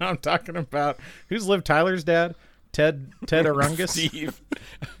Chungus? No, I'm talking about who's Liv Tyler's dad? Ted Arungus? Steve.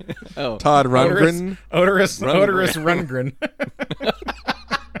 Oh. Todd Rundgren. Odorous Rundgren.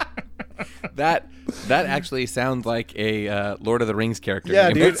 That actually sounds like a Lord of the Rings character. Yeah,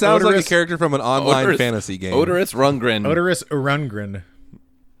 name. dude. It sounds like a Odorous- character from an online fantasy game. Odorous Rundgren. Odorous Rundgren.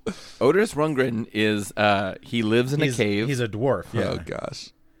 Odorous Rundgren is he lives in a cave. He's a dwarf. Yeah. Oh gosh.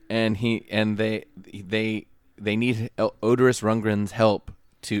 and they need Odorous Rundgren's help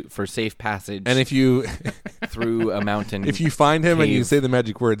for safe passage. And if you through a mountain, if you find him and you cave. say the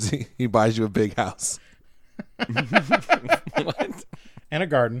magic words, he buys you a big house. What? And a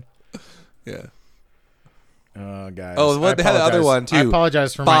garden. Yeah. Oh, guys. Oh, what they had the other one too. I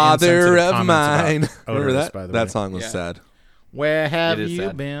apologize for my Father insensitive of comments mine. about Remember Odorous, that? by the That way. song was Yeah. sad. Where have It is you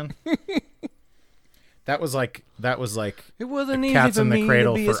sad. been? That was like It wasn't easy Cats for in the me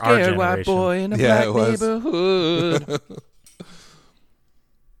Cradle to be a for our scared white generation. boy in a Yeah, black it was. neighborhood.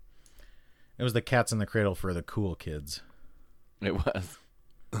 it was the Cats in the Cradle for the cool kids. It was.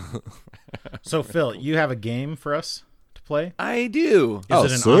 So Phil, you have a game for us to play? I do.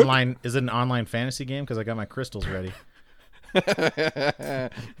 Is sick. it an online fantasy game? Because I got my crystals ready.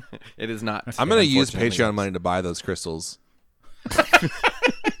 It is not. I'm going to use unfortunately. Patreon money to buy those crystals.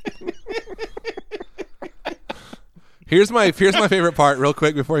 Here's my favorite part, real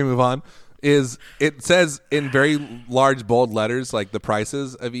quick, before we move on. Is it says in very large bold letters like the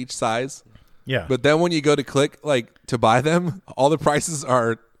prices of each size, Yeah. but then when you go to click like to buy them, all the prices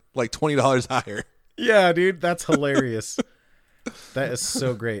are like $20 higher. yeah, dude, that's hilarious. That is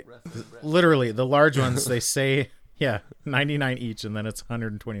so great. Literally, the large ones, they say, 99 each, and then it's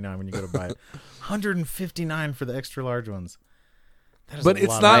 129 when you go to buy it. 159 for the extra large ones. That is But a it's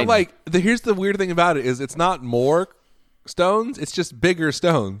lot not of- like here's the weird thing about it is it's not more stones, it's just bigger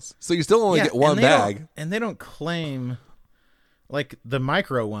stones. So you still only Yeah, get one and they bag. don't- And they don't claim, like, the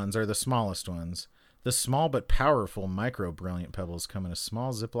micro ones are the smallest ones. The small but powerful micro brilliant pebbles come in a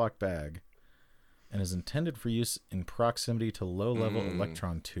small Ziploc bag and is intended for use in proximity to low-level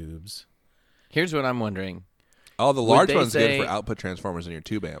electron tubes. Here's what I'm wondering. Oh, the large they one's say- good for output transformers in your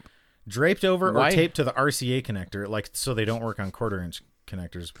tube amp. Draped over Why- or taped to the RCA connector, like, so they don't work on quarter-inch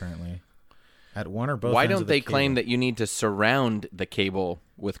connectors, apparently. At one or both Why ends don't of the they claim cable. that you need to surround the cable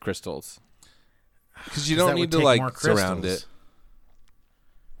with crystals? Because you 'Cause don't that need would to take like more surround crystals. it.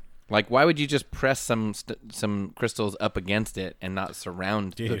 Like, why would you just press some crystals up against it and not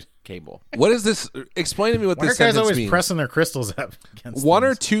surround the Dude. cable? What is this? Explain to me what Why are this guys sentence always means. pressing their crystals up against One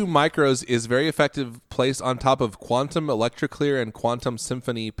or things? two micros is very effective placed on top of quantum electroclear and quantum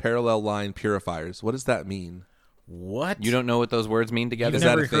symphony parallel line purifiers. What does that mean? What? You don't know what those words mean together? You've that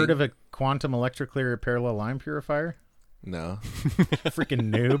never a heard thing? of a quantum electroclear parallel line purifier? No.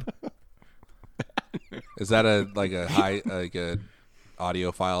 Freaking noob. Is that a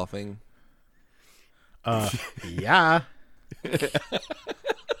audio file thing? Yeah.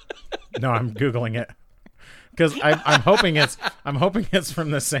 No, I'm googling it because I'm hoping it's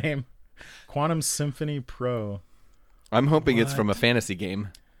from the same Quantum Symphony Pro. I'm hoping it's from a fantasy game.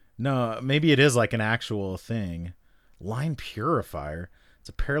 No, maybe it is like an actual thing. Line purifier. It's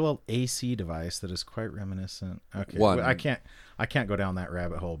a parallel AC device that is quite reminiscent. Okay, One. well, I can't go down that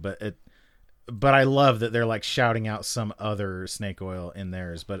rabbit hole, but I love that they're like shouting out some other snake oil in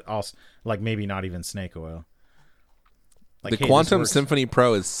theirs, but also like maybe not even snake oil. Like, The hey, this Quantum works. Symphony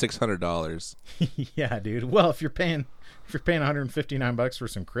Pro is $600. Yeah, dude. Well, if you're paying $159 for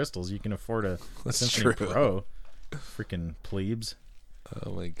some crystals, you can afford a That's Symphony true. Pro. Freaking plebes.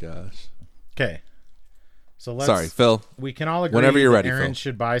 Oh my gosh. Okay. So let's. Sorry, Phil. We can all agree Whenever you're that ready, Aaron Phil.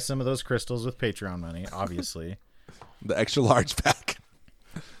 should buy some of those crystals with Patreon money, obviously, The extra large pack.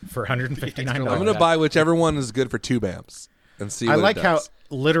 for $159. I'm going to buy whichever one is good for tube amps and see what I it like how does.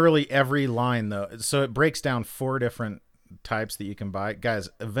 literally every line though. So it breaks down 4 different types that you can buy. Guys,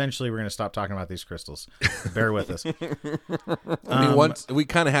 eventually we're going to stop talking about these crystals. Bear with us. I mean, once we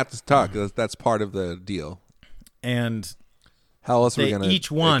kind of have to talk. That's part of the deal. And How else are we going to each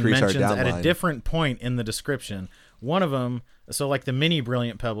one increase mentions our at a downline? different point in the description. One of them, so like the mini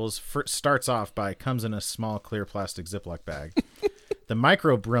Brilliant Pebbles, starts off by comes in a small clear plastic Ziploc bag. The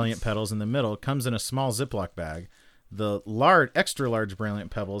micro Brilliant Petals in the middle comes in a small Ziploc bag. The extra large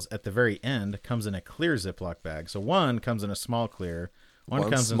Brilliant Pebbles at the very end comes in a clear Ziploc bag. So one comes in a small clear, one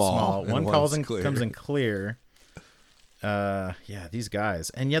comes in small, one comes in clear. Yeah, these guys,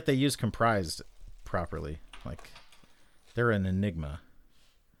 and yet they use comprised properly. Like they're an enigma.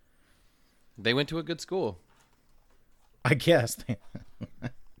 They went to a good school. I guess.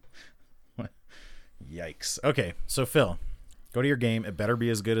 Yikes. Okay, so Phil, go to your game. It better be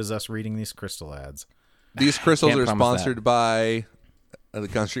as good as us reading these crystal ads. These crystals Can't are promise sponsored that. by the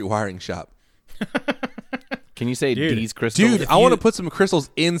Gun Street Wiring Shop. Can you say Dude. these crystals? Dude, I want to put some crystals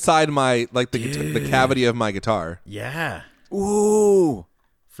inside my the cavity of my guitar. Yeah. Ooh.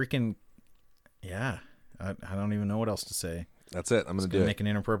 Freaking. Yeah. I don't even know what else to say. That's it. I'm going to do it. Make an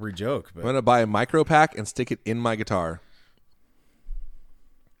inappropriate joke, but I'm going to buy a micro pack and stick it in my guitar.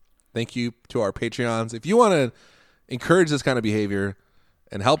 Thank you to our Patreons. If you want to encourage this kind of behavior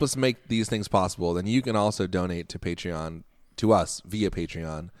and help us make these things possible, then you can also donate to Patreon, to us via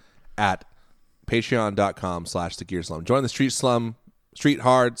Patreon at patreon.com/thegearslum. Join the Street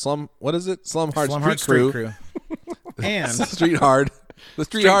Hard Slum Street Crew. And Street Hard. The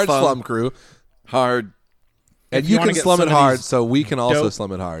Street Hard Slum Crew. Hard. And If you you wanna can get slum some it of hard, these so we can also dope-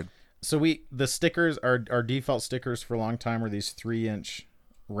 slum it hard. so the stickers, our default stickers for a long time were these 3-inch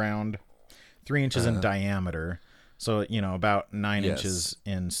round, 3 inches in diameter. So, about 9 Yes.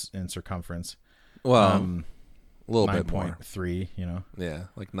 inches in circumference. Well, a little bit more. 9.3, Yeah,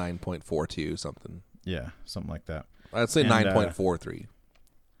 like 9.42 something. Yeah, something like that. I'd say And, 9.43.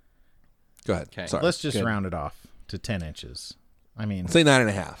 Go ahead. 'Kay. Sorry. Let's just Good. round it off to 10 inches. I mean, Say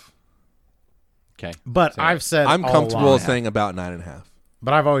 9.5. Okay. but I've said I'm all comfortable along, saying about 9.5.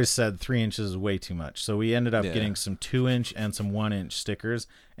 but I've always said 3 inches is way too much. So we ended up Yeah. getting some 2-inch and some 1-inch stickers,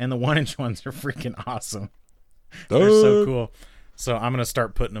 and the 1-inch ones are freaking awesome. They're so cool. So I'm gonna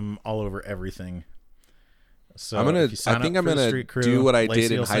start putting them all over everything. So I'm gonna- if you sign I think up I'm for the gonna Street Crew, do what I Lacey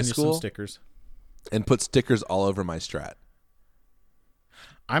did in will high send you some school. stickers. And put stickers all over my Strat.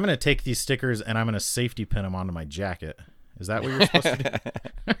 I'm gonna take these stickers and I'm gonna safety pin them onto my jacket. Is that what you're supposed to do?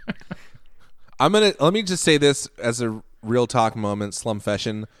 Let me just say this as a real talk moment,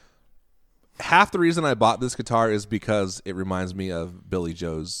 Slumfession. Half the reason I bought this guitar is because it reminds me of Billy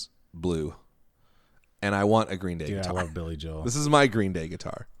Joe's Blue. And I want a Green Day Dude, I guitar. love Billy Joel. This is my Green Day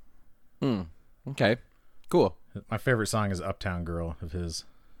guitar. Okay. Cool. My favorite song is Uptown Girl of his.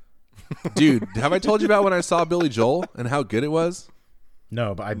 Dude, have I told you about when I saw Billy Joel and how good it was?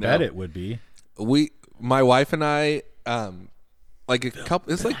 No, but I bet it would be. My wife and I, like a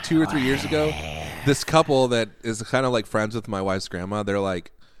couple, it's like 2 or 3 years ago, this couple that is kind of like friends with my wife's grandma, they're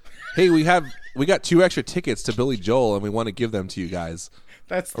like, hey, we got 2 extra tickets to Billy Joel and we want to give them to you guys.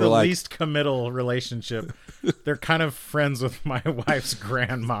 That's Or the like- least committal relationship. They're kind of friends with my wife's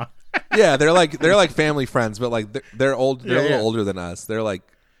grandma. Yeah, they're like family friends, but like they're old, they're a little yeah. older than us. They're like,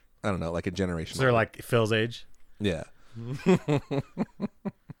 I don't know, like a generation. So they're older. like Phil's age. Yeah.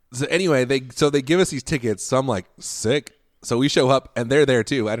 So anyway, they give us these tickets. So I'm like, sick. So we show up and they're there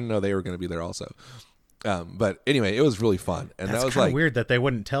too. I didn't know they were going to be there also. But anyway, it was really fun, and That's that was kind of like weird that they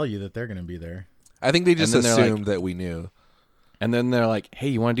wouldn't tell you that they're going to be there. I think they just And then they're assumed that we knew. And then they're like, hey,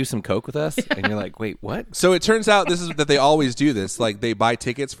 you want to do some coke with us? And you're like, wait, what? So it turns out this is that they always do this. Like they buy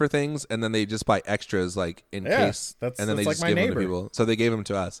tickets for things and then they just buy extras like in Yeah, case. that's- and then they that's just like my give them to neighbor. people. So they gave them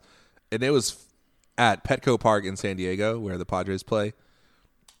to us. And it was at Petco Park in San Diego where the Padres play.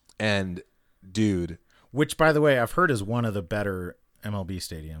 And dude, Which, by the way, I've heard is one of the better MLB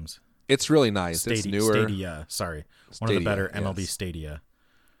stadiums. it's really nice. It's newer. Stadia. Sorry. One of the Stadia, better MLB yes. Stadia.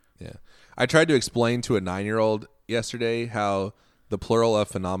 Yeah. I tried to explain to a 9-year-old yesterday how the plural of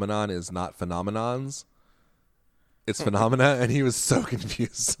phenomenon is not phenomenons. It's phenomena, and he was so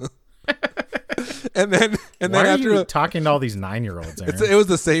confused. and then Why are after you talking to all these 9-year-olds, Aaron? it was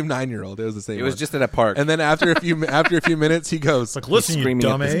the same 9-year-old. It was the same. It was one. just at a park. And then after a few minutes, he goes, like, listen, you screaming at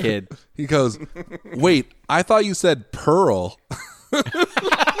dumb this kid. he goes, wait, I thought you said pearl. I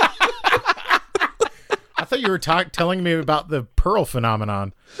thought you were telling me about the pearl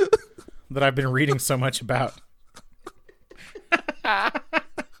phenomenon that I've been reading so much about.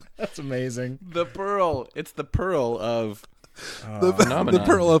 That's amazing. The pearl. It's the pearl of The phenomenon.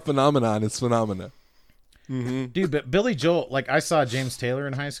 pearl of phenomenon is phenomena. Dude, but Billy Joel, like I saw James Taylor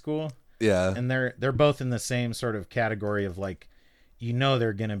in high school, Yeah. and they're both in the same sort of category of like,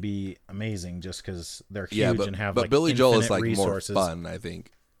 they're gonna be amazing just because they're huge Yeah, but, and have but like Billy Joel is infinite like resources. more fun, I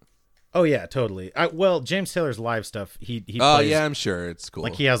think. Oh yeah, totally. Well, James Taylor's live stuff, he Oh plays, yeah, I'm sure it's cool.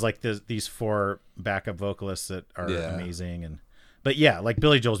 like he has like these 4 backup vocalists that are Yeah. amazing, but yeah, like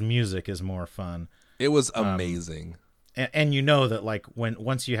Billy Joel's music is more fun. It was amazing. And you know that like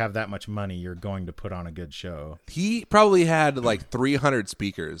once you have that much money, you're going to put on a good show. He probably had like 300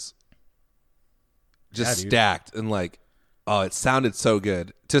 speakers just stacked, and like, oh, it sounded so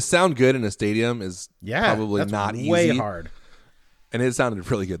good. To sound good in a stadium is probably that's not way easy. hard. And it sounded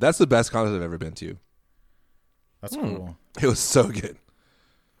really good. That's the best concert I've ever been to. That's cool. It was so good.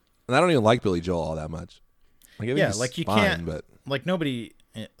 And I don't even like Billy Joel all that much. Like, I think he's like you fine, can't. but Nobody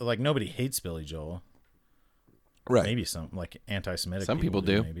hates Billy Joel. right. Maybe some like anti-Semitic. Some people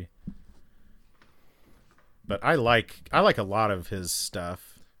do. Maybe. But I like a lot of his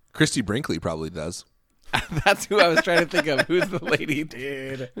stuff. Christy Brinkley probably does. That's who I was trying to think of. Who's the lady,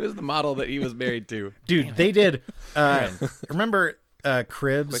 dude? Who's the model that he was married to? Dude, they did. Remember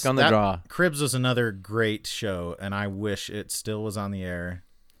Cribs? Click on the draw. Cribs was another great show, and I wish it still was on the air.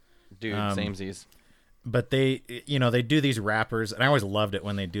 Dude, samesies. But they do these rappers, and I always loved it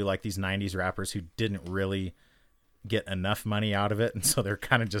when they do like these 90s rappers who didn't really get enough money out of it, and so they're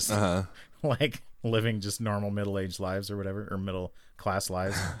kind of just like living just normal middle-aged lives or whatever, or middle-class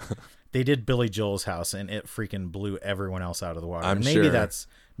lives. They did Billy Joel's house, and it freaking blew everyone else out of the water. Maybe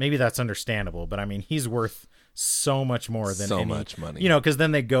that's understandable, but I mean, he's worth so much more than so much money. Because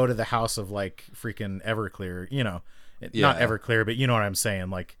then they go to the house of like freaking Everclear, not Everclear, but you know what I'm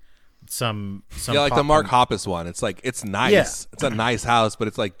saying, like some like the Mark Hoppus one. It's like it's nice. Yeah. It's a nice house, but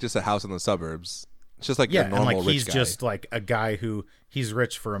it's like just a house in the suburbs. It's just like a normal and like rich he's guy. just like a guy who he's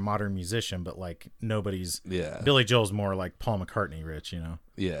rich for a modern musician, but like nobody's. Yeah, Billy Joel's more like Paul McCartney rich,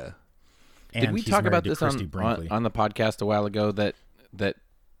 Yeah. And did we talk about this on the podcast a while ago that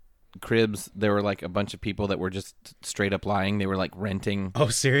Cribs, there were like a bunch of people that were just straight up lying. They were like renting. Oh,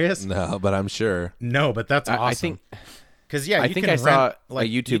 serious? No, but I'm sure. No, but that's awesome. I think because I saw a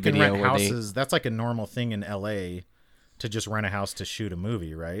YouTube video where houses. That's like a normal thing in LA to just rent a house to shoot a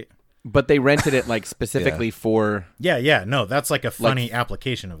movie, right? But they rented it like specifically for. Yeah. No, that's like a funny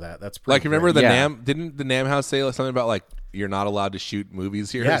application of that. That's pretty like remember great. the NAMM? Didn't the NAMM house say something about like you're not allowed to shoot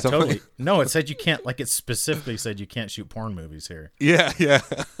movies here? Yeah, or something? totally. No, it said you can't. Like it specifically said you can't shoot porn movies here. Yeah.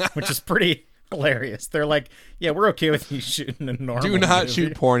 Which is pretty hilarious. They're like, yeah, we're okay with you shooting a normal. Do not movie.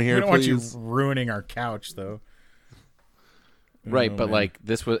 shoot porn here, We don't please. want you ruining our couch, though. Right, but like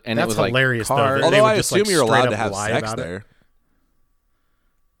this was, and that's it was hilarious. like Though. Although they would I just, assume like, you're allowed straight to up have lie sex about it. there.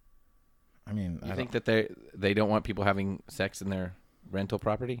 I mean, you think that they don't want people having sex in their rental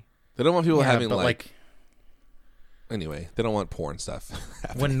property? They don't want people having but like. Anyway, they don't want porn stuff.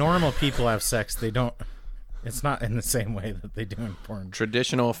 When normal people have sex, they don't. It's not in the same way that they do in porn.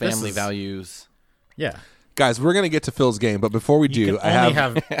 Traditional family values. Yeah. Guys, we're gonna get to Phil's game, but before we do,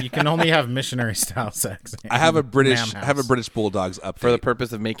 you can only have missionary style sex. I have a British Bulldogs update for the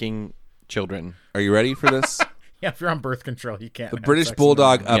purpose of making children. Are you ready for this? Yeah, if you're on birth control, you can't. The British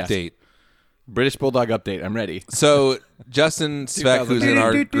Bulldog update. Yes. British Bulldog update. I'm ready. So Justin Sveck, who's in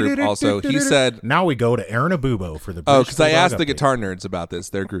our group, also he said. Now we go to Aaron Abubo for the. British because I asked the update. guitar nerds about this,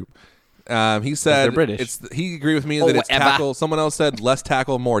 their group. He said they're British. He agreed with me that it's whatever. tackle. Someone else said less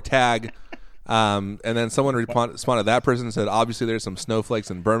tackle, more tag. And then someone responded. That person said, obviously there's some snowflakes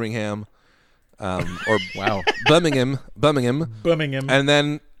in Birmingham, or wow, Birmingham. And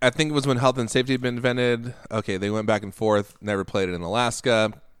then I think it was when health and safety had been invented. Okay, they went back and forth. Never played it in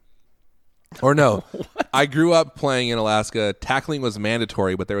Alaska. Or no, I grew up playing in Alaska. Tackling was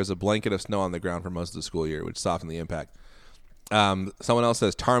mandatory, but there was a blanket of snow on the ground for most of the school year, which softened the impact. Someone else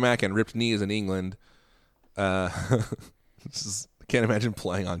says tarmac and ripped knees in England. Can't imagine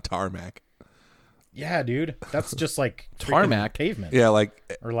playing on tarmac. Yeah, dude, that's just like tarmac pavement. Yeah, like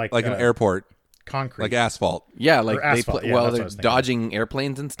an airport, concrete, like asphalt. Yeah, like asphalt. They're dodging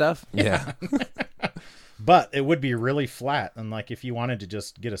airplanes and stuff. Yeah. But it would be really flat, and like if you wanted to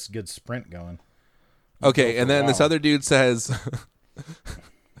just get a good sprint going. Okay, and then this other dude says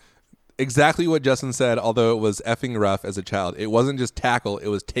exactly what Justin said, although it was effing rough as a child. It wasn't just tackle, it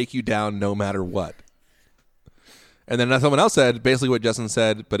was take you down no matter what. And then someone else said basically what Justin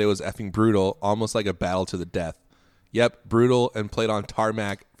said, but it was effing brutal, almost like a battle to the death. Yep, brutal, and played on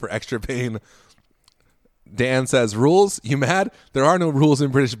tarmac for extra pain. Dan says, rules? You mad? There are no rules in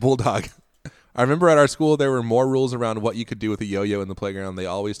British Bulldog. I remember at our school there were more rules around what you could do with a yo-yo in the playground. They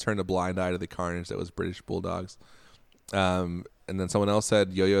always turned a blind eye to the carnage that was British Bulldogs. And then someone else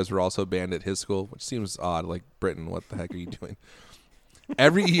said yo-yos were also banned at his school, which seems odd. Like, Britain, what the heck are you doing?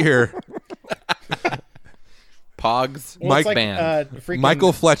 Every year... Pogs, Well,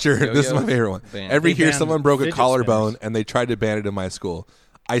 Michael Fletcher, Yo-yos, this is my favorite one. banned. Every They year banned someone broke a fidget collarbone spinners. and they tried to ban it in my school.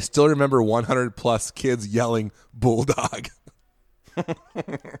 I still remember 100 plus kids yelling Bulldog.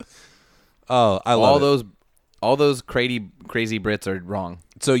 Oh, I love it. All those crazy Brits are wrong.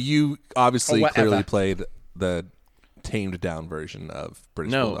 So you obviously whatever. clearly played the tamed down version of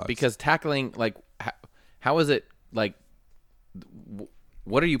British No, Bulldogs. because tackling, like, how is it, like,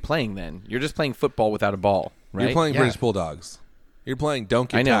 what are you playing then? You're just playing football without a ball, right? You're playing British Bulldogs. You're playing Don't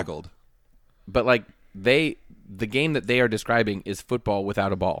Get Tackled. But, like, the game that they are describing is football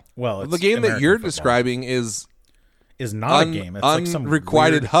without a ball. Well, it's The game that American you're football. describing is not a game. It's like some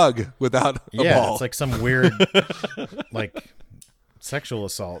unrequited weird, hug without a ball. it's like some weird, like sexual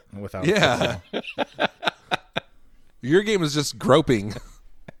assault without. Yeah. football. Your game is just groping.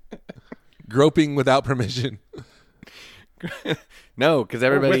 Groping without permission. No, because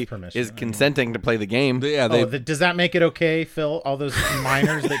everybody permission, is consenting to play the game. Yeah, Does that make it okay, Phil? All those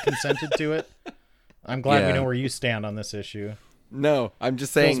minors that consented to it. I'm glad we Yeah. know where you stand on this issue. No, I'm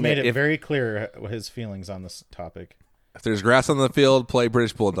just Phil's saying made that it if very clear his feelings on this topic. if there's grass on the field, play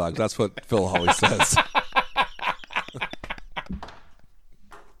British Bulldogs. That's what Phil always says.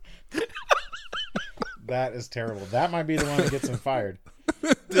 That is terrible. That might be the one that gets him fired.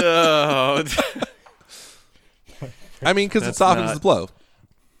 I mean, because it That's softens not- the blow.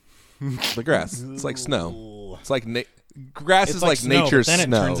 The grass. It's like snow. It's like grass It's is like snow, nature's but then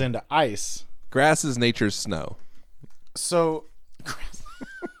snow. it turns into ice. Grass is nature's snow. So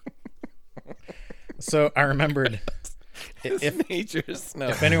I remembered if nature's snow.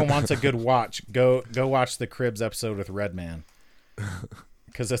 if anyone wants a good watch, go watch the Cribs episode with Redman,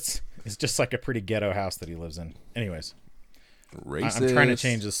 because it's just like a pretty ghetto house that he lives in. Anyways, Racist. I'm trying to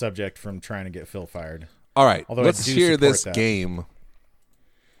change the subject from trying to get Phil fired. All right, Although I let's do hear support this that. game.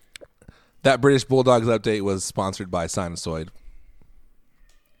 That British Bulldogs update was sponsored by Sinusoid.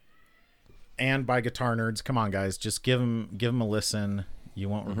 And by Guitar Nerds. Come on, guys, just give them a listen. You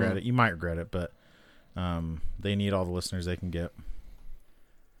won't regret it. You might regret it, but they need all the listeners they can get.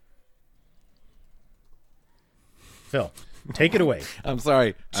 Phil, take it away. I'm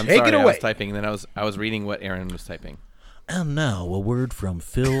sorry. Take it I away. was typing, and then I was reading what Aaron was typing. And now a word from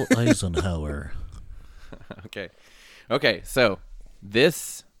Phil Eisenhower. Okay. So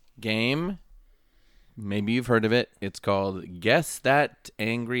this game, maybe you've heard of it. It's called Guess That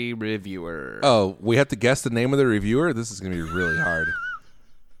Angry Reviewer. Oh, we have to guess the name of the reviewer? This is going to be really hard.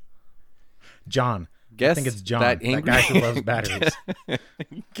 John. Guess I think it's John. that That, angry- guy who loves batteries.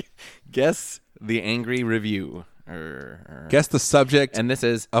 Guess the Angry Review. Guess the subject And this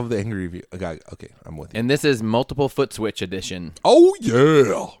is of the angry review. Okay, I'm with you. multiple foot switch edition. Oh,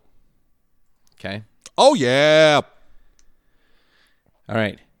 yeah. Okay. Oh, yeah. All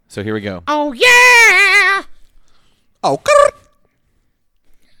right. So here we go. Oh, yeah! Oh, grr.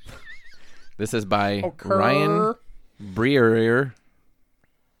 This is by Okay. Ryan Breer.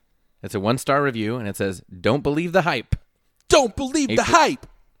 It's a 1-star review, and it says, "Don't believe the hype." Don't believe the April- hype.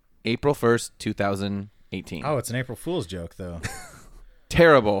 April 1st, 2018. Oh, it's an April Fool's joke, though.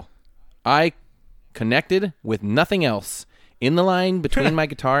 Terrible. I connected with nothing else in the line between my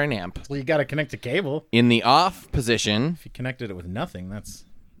guitar and amp. Well, you got to connect a cable. In the off position, If you connected it with nothing, that's...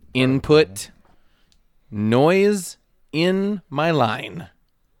 input noise in my line.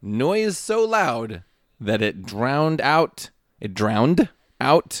 Noise so loud that it drowned out. It drowned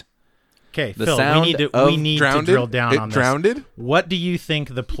out. Okay, The Phil, sound we of need to Drowned? drill down It on this. drowned? What do you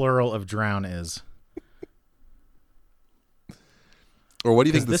think the plural of drown is? Or what do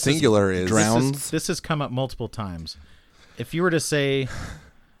you think the This is- singular is? Drowns? This has come up multiple times. If you were to say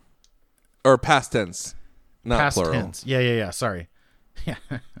Or past tense, not past plural. tense. Yeah. Sorry.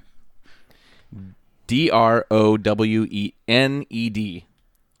 DROWENED.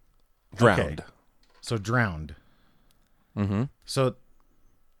 Drowned. Okay. So drowned. Mm-hmm.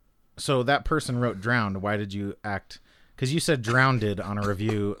 So that person wrote drowned. Why did you act? Because you said drowned on a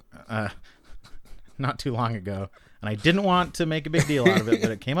review not too long ago, and I didn't want to make a big deal out of it,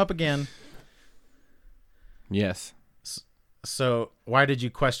 but it came up again. Yes. So why did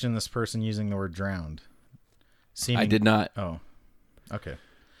you question this person using the word drowned? I did not. Oh, okay.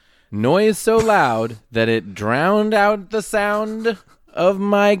 Noise so loud that it drowned out the sound of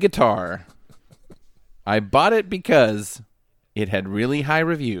my guitar. I bought it because it had really high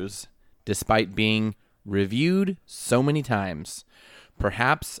reviews, despite being reviewed so many times.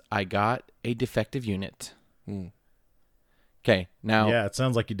 Perhaps I got a defective unit. Okay, now Yeah, it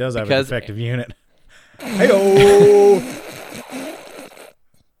sounds like he does have a because- defective unit. Hey-oh!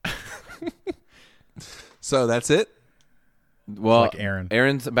 So that's it? well, like Aaron.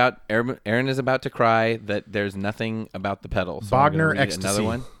 Aaron is about to cry that there's nothing about the pedal. So I'm gonna Bogner read Ecstasy. Another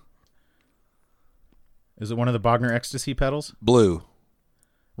one. Is it one of the Bogner Ecstasy pedals? Blue.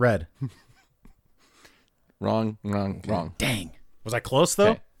 Red. Wrong. Dang. Was I close, though?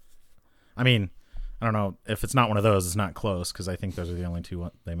 Okay. I mean, I don't know. If it's not one of those, it's not close, because I think those are the only two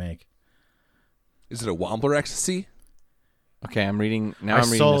they make. Is it a Wombler ecstasy? Okay, I'm reading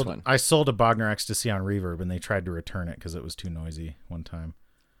this one. I sold a Bogner Ecstasy on Reverb, and they tried to return it because it was too noisy one time.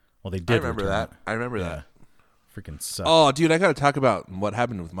 Well, they did. I remember return that. it. I remember that. Freaking sucked. Oh, dude, I got to talk about what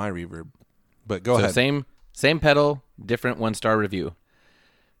happened with my reverb. But go ahead. Same pedal, different 1-star review.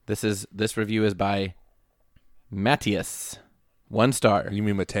 This review is by Matthias. 1 star. You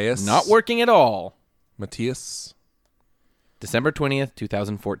mean Mateus? Not working at all. Matthias? December 20th,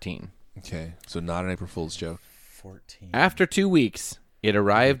 2014. Okay, so not an April Fool's joke. 14. After 2 weeks, it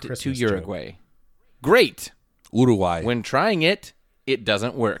arrived to Christmas Uruguay. Great. Uruguay. When trying it, it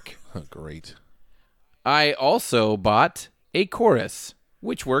doesn't work. Great. I also bought a chorus,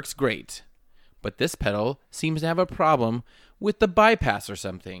 which works great. But this pedal seems to have a problem with the bypass or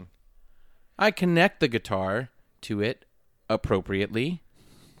something. I connect the guitar to it appropriately,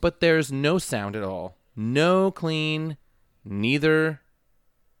 but there's no sound at all. No clean, neither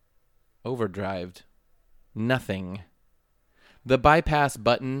overdrived. Nothing. The bypass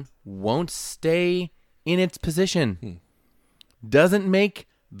button won't stay in its position. Doesn't make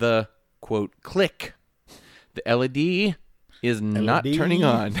the, quote, click. The LED is not turning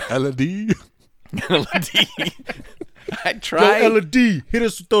on. LED. LED. I tried. Yo, LED, hit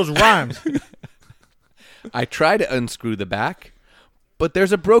us with those rhymes. I try to unscrew the back, but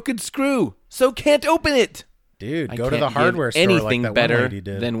there's a broken screw, so can't open it. Dude, I go to the can't hardware give store anything like that better one lady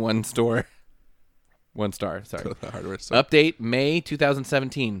did. than 1 star. 1 star, sorry. The hardware store. Update May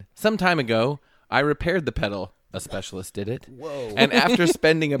 2017. Some time ago, I repaired the pedal. A specialist did it. Whoa. And after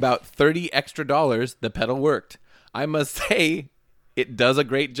spending about $30 extra, the pedal worked. I must say, it does a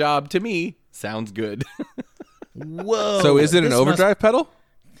great job to me. Sounds good. Whoa. So is it an overdrive pedal?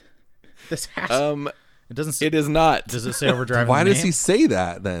 This has. It doesn't. Say, It is not. Does it say overdrive? Why in the does he name? say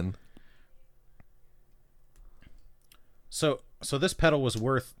that then? So this pedal was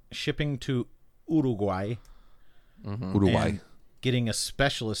worth shipping to Uruguay, Uruguay. and getting a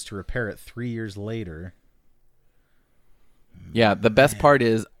specialist to repair it 3 years later. Yeah, the best part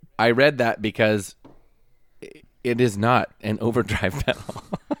is I read that because it is not an overdrive pedal.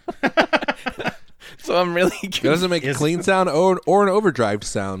 So I'm really It doesn't make a clean sound or an overdrive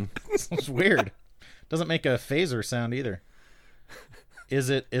sound. It's weird. Doesn't make a phaser sound either. Is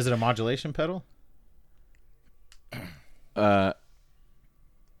it a modulation pedal?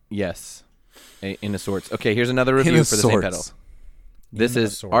 Yes, in a sorts. Okay, here's another review for the same pedal. This In a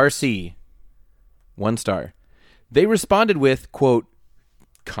is sorts. RC, 1 star. They responded with, quote,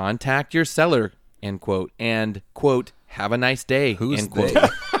 contact your seller, end quote, and, quote, have a nice day, Who's end quote. they?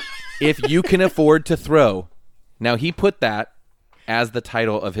 If you can afford to throw. Now, he put that as the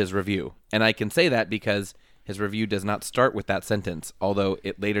title of his review, and I can say that because his review does not start with that sentence, although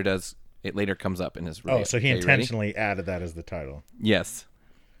it later does. It later comes up in his review. Oh, so he Okay, you ready? intentionally added that as the title. Yes.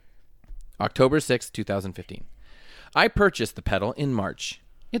 October 6, 2015. I purchased the pedal in March.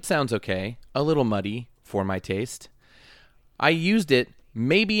 It sounds okay, a little muddy for my taste. I used it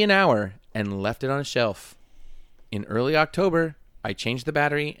maybe an hour and left it on a shelf. In early October, I changed the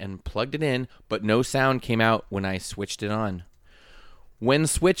battery and plugged it in, but no sound came out when I switched it on. When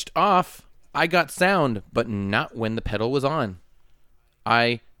switched off, I got sound, but not when the pedal was on.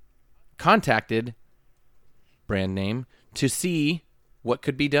 I contacted brand name to see what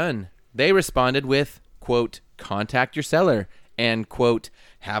could be done. They responded with, quote, contact your seller, and, quote,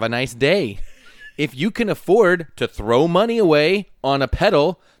 have a nice day. If you can afford to throw money away on a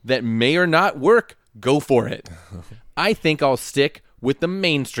pedal that may or not work, go for it. I think I'll stick with the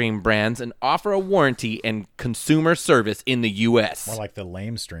mainstream brands and offer a warranty and consumer service in the U.S. More like the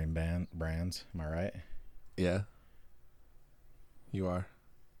lamestream brands. Am I right? Yeah. You are.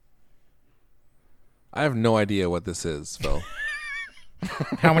 I have no idea what this is, Phil.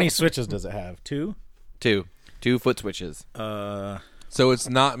 How many switches does it have? 2? 2 foot switches. So it's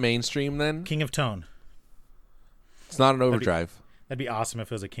not mainstream then? King of Tone. It's not an overdrive. That'd be awesome if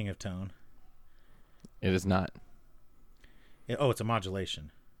it was a King of Tone. It is not. It's a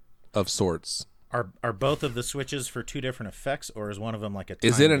modulation. Of sorts. Are both of the switches for 2 different effects, or is one of them like a?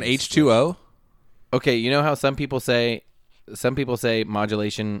 Is it an time-based H2O? Okay, you know how some people say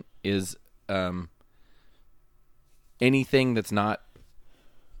modulation is anything that's not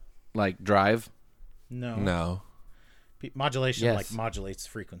like drive? switch? No. Modulation Yes. like modulates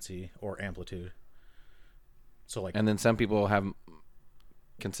frequency or amplitude. So like And then some people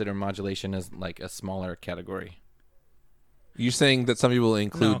consider modulation as like a smaller category. You're saying that some people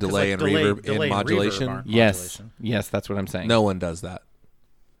include 'cause, delay like, and reverb delay in and modulation? reverb aren't Yes, modulation. yes, that's what I'm saying. No one does that.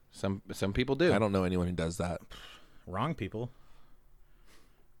 Some people do. I don't know anyone who does that. Wrong people.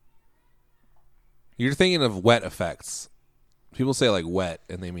 You're thinking of wet effects. People say like wet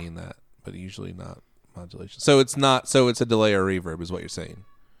and they mean that, but usually not modulation. So it's not. So it's a delay or reverb, is what you're saying.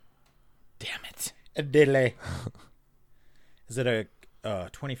 Damn it. A delay. Is it a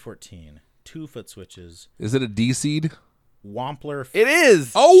 2014 2-foot switches Is it a D-seed? Wampler? It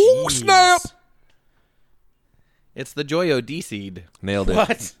is. Oh Jeez. snap! It's the Joyo D-Seed. Nailed it.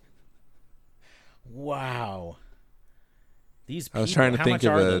 What? Wow. These people, I was trying to how think much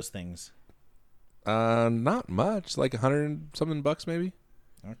of are a- those things? Not much. Like $100 bucks, maybe.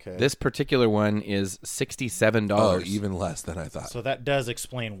 Okay. This particular one is $67. Oh, even less than I thought. So that does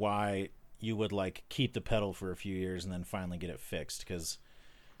explain why you would like keep the pedal for a few years and then finally get it fixed. Because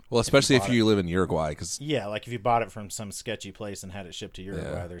Well, especially if bought you live in Uruguay, because yeah, like if you bought it from some sketchy place and had it shipped to Uruguay,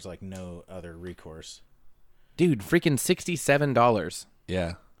 Yeah. there's like no other recourse. Dude, freaking $67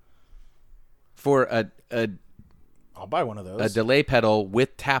 yeah, for a I'll buy one of those. delay pedal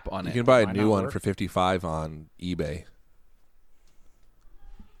with tap on you it. can buy a Why new not one work? for $55 on eBay.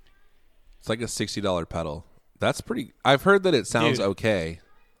 It's like a $60 pedal. That's pretty. I've heard that it sounds Dude. okay,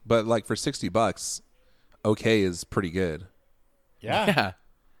 but like for $60, okay is pretty good. yeah. Yeah.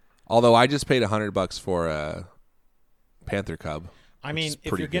 Although I just paid $100 for a Panther Cub. I mean, is if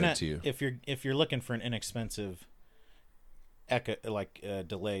pretty you're good, gonna too. if you're looking for an inexpensive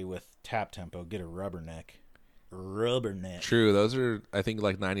delay with tap tempo, get a rubberneck. Rubberneck. True, those are I think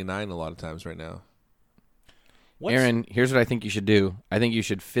like 99 a lot of times right now. What's- Aaron, here's what I think you should do. I think you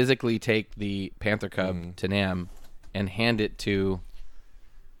should physically take the Panther Cub to Nam and hand it to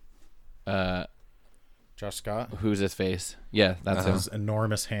Josh Scott, who's his face? Yeah, that's him. his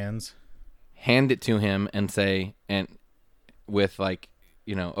enormous hands. Hand it to him and say, and with like,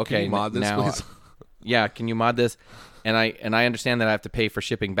 okay, Can you mod this, now, please? yeah, can you mod this? And I understand that I have to pay for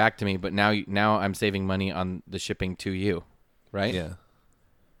shipping back to me, but now I'm saving money on the shipping to you, right? Yeah,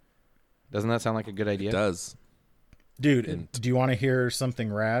 Doesn't that sound like a good idea? it does. Dude, do you want to hear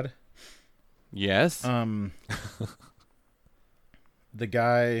something rad? Yes. The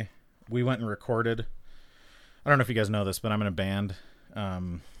guy we went and recorded. I don't know if you guys know this, but I'm in a band.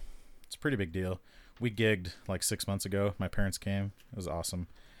 It's a pretty big deal. We gigged like 6 months ago. My parents came. It was awesome.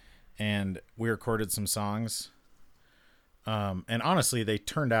 And we recorded some songs. And honestly, they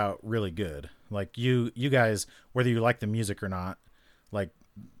turned out really good. Like you guys, whether you like the music or not, like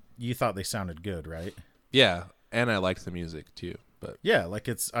you thought they sounded good, right? Yeah, and I liked the music too. But Yeah, like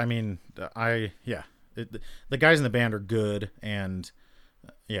the guys in the band are good, and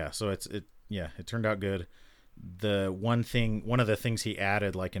so it turned out good. One of the things he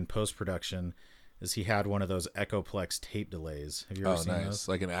added, like in post production, is he had one of those Echoplex tape delays. Have you ever seen nice, those?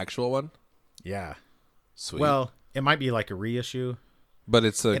 like an actual one. Yeah. Sweet. Well, it might be like a reissue. but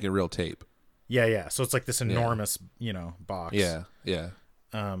it's like a real tape. Yeah. So it's like this enormous, box. Yeah, yeah,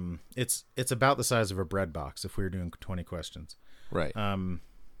 It's about the size of a bread box if we were doing 20 questions. right.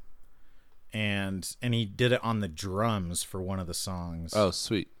 And he did it on the drums for one of the songs. Oh,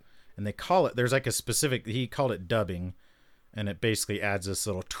 sweet. And they call it, there's like a specific, he called it dubbing, and it basically adds this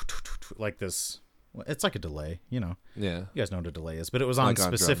little like this, it's like a delay, Yeah, you guys know what a delay is, but it was on Like on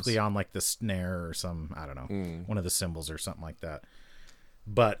specifically drums. on like the snare or some, I don't know, one of the cymbals or something like that.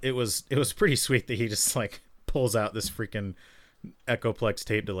 But it was pretty sweet that he just like pulls out this freaking Echoplex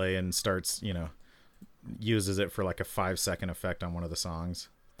tape delay and starts, uses it for like a 5-second effect on one of the songs.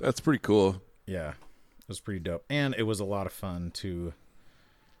 that's pretty cool. Yeah, it was pretty dope, and it was a lot of fun to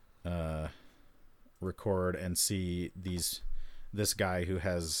record and see this guy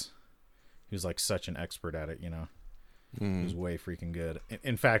who's like such an expert at it, who's way freaking good.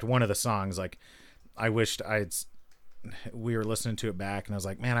 In fact, one of the songs, like, I wished we were listening to it back, and I was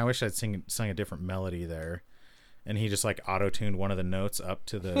like, man, I wish I'd sung a different melody there. And he just like auto-tuned one of the notes up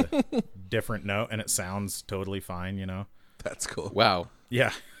to the different note, and it sounds totally fine, That's cool. Wow.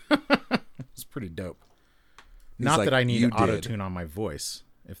 Yeah. It's pretty dope. He's Not like, that I need "You auto-tune on my voice,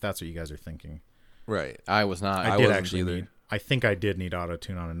 if that's what you guys are thinking. Right. I was not. I I did wasn't actually either. need. I think I did need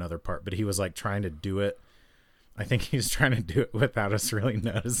auto-tune on another part, but he was like trying to do it. I think he was trying to do it without us really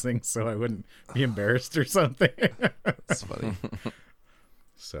noticing, so I wouldn't be embarrassed or something. That's funny.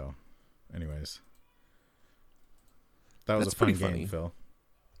 So, anyways, that was That's a fun pretty game, funny. Phil.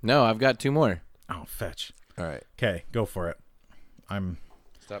 No, I've got two more. Oh, fetch. All right. Okay, go for it. I'm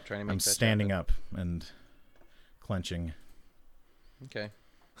Stop trying to make that standing happen. up and clenching. Okay.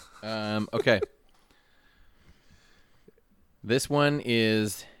 Okay. This one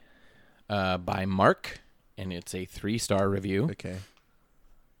is by Mark, and it's a 3-star review. Okay.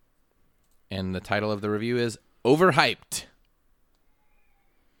 And the title of the review is Overhyped.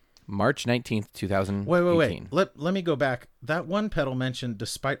 March 19th, 2018. Wait. Let me go back. That one pedal mentioned,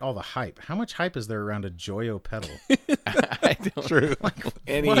 despite all the hype. How much hype is there around a Joyo pedal? I don't True.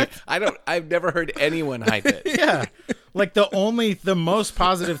 What? I've never heard anyone hype it. Yeah. Like the most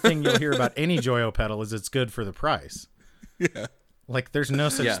positive thing you'll hear about any Joyo pedal is it's good for the price. Yeah. Like there's no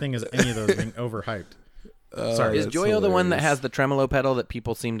such thing as any of those being overhyped. Sorry. Is Joyo the one that has the tremolo pedal that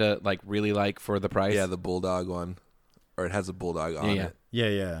people seem to really like for the price? Yeah, the Bulldog one. Or it has a Bulldog on it.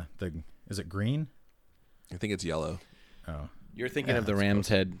 Yeah. Is it green? I think it's yellow. Oh. You're thinking of the Ram's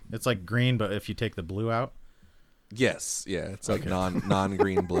head. It's like green, but if you take the blue out. Yes. Yeah, it's like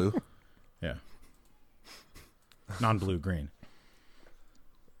non-green blue. Yeah. Non-blue green.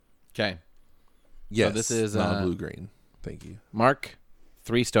 Okay. Yes. So this is non-blue green. Thank you. Mark,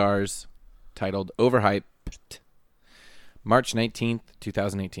 3 stars, titled Overhyped, March 19th,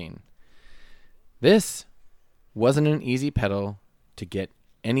 2018. This wasn't an easy pedal to get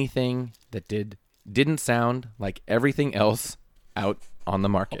anything that didn't sound like everything else out on the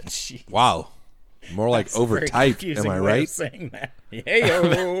market. Wow. More like overtyped, am I right? Saying that.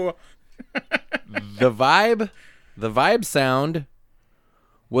 Hey-yo. The vibe sound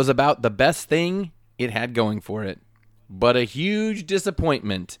was about the best thing it had going for it, but a huge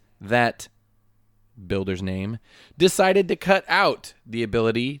disappointment that builder's name decided to cut out the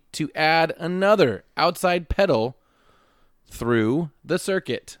ability to add another outside pedal through the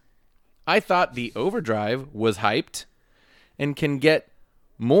circuit. I thought the overdrive was hyped and can get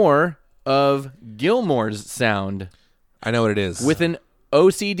more of Gilmore's sound. I know what it is. With an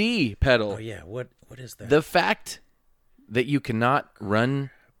OCD pedal. Oh yeah, what is that? The fact that you cannot run...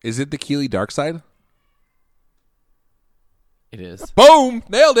 Is it the Keeley Dark Side? It is. Boom!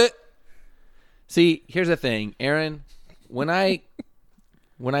 Nailed it! See, here's the thing, Aaron. When I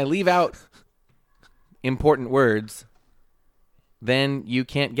leave out important words, then you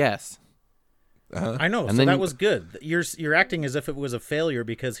can't guess. I know. And so then that was good. You're acting as if it was a failure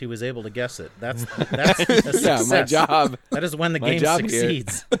because he was able to guess it. That's a success. Yeah, my job. That is when the My game job here.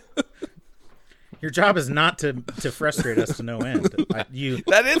 succeeds. Your job is not to frustrate us to no end.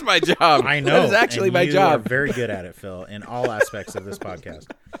 That is my job. I know. That is actually and my you job. are very good at it, Phil, in all aspects of this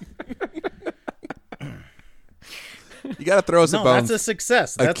podcast. You got to throw us a No, bone. that's a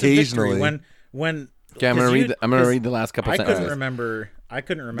success. That's occasionally. a victory. When Okay, I'm gonna read the last couple I sentences. couldn't remember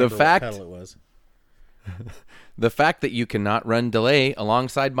what fact- pedal it was. The fact that you cannot run delay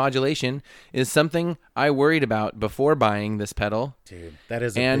alongside modulation is something I worried about before buying this pedal. Dude, that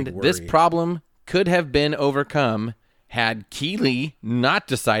is a And big worry. this problem could have been overcome had Keeley not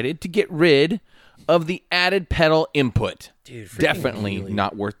decided to get rid of the added pedal input. Dude, freaking definitely Keeley.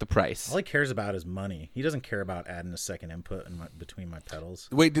 not worth the price. All he cares about is money. He doesn't care about adding a second input between my pedals.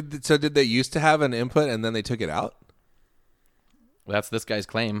 Wait, did they used to have an input and then they took it out? That's this guy's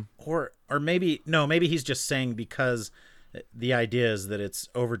claim. Or maybe he's just saying because the idea is that it's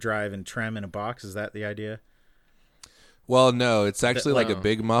overdrive and trem in a box. Is that the idea? Well, no, it's actually like a well-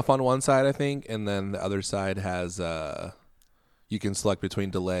 big muff on one side, I think, and then the other side has you can select between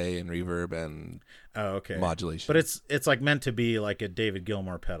delay and reverb and modulation. But it's like meant to be like a David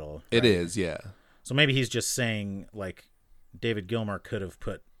Gilmour pedal. It right? is, yeah. So maybe he's just saying like David Gilmour could have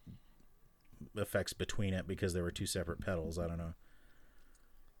put effects between it because there were two separate pedals. I don't know.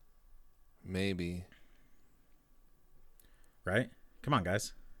 Maybe. Right? Come on,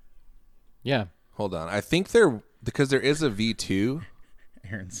 guys. Yeah. Hold on. I think because there is a V2.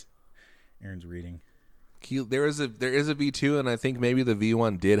 Aaron's reading. There is a V2, and I think maybe the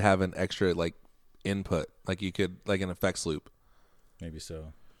V1 did have an extra like input, like you could like an effects loop. Maybe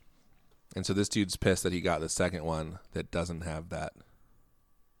so. And so this dude's pissed that he got the second one that doesn't have that.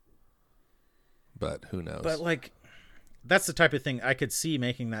 But who knows? But like, that's the type of thing I could see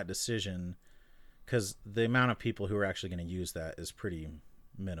making that decision, because the amount of people who are actually going to use that is pretty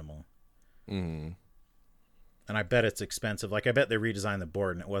minimal. Mm. And I bet it's expensive. Like, I bet they redesigned the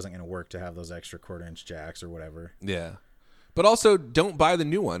board and it wasn't going to work to have those extra 1/4-inch jacks or whatever. Yeah. But also, don't buy the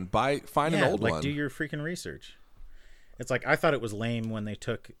new one. Find an old one. Do your freaking research. It's like, I thought it was lame when they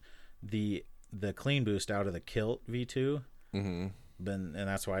took the clean boost out of the Kilt V2. Mm-hmm. And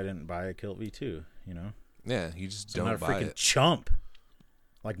that's why I didn't buy a Kilt V2, you know? Yeah, you just I'm don't not a buy freaking it. chump.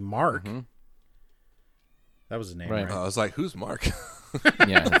 Like Mark. Mm-hmm. That was his name, Right. right? I was like, who's Mark?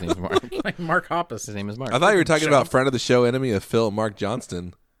 Yeah, his name's Mark. Like Mark Hoppus. His name is Mark. I thought you were talking about friend of the show, enemy of Phil, Mark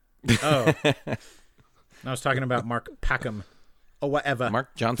Johnston. Oh. I was talking about Mark Packham. Or whatever.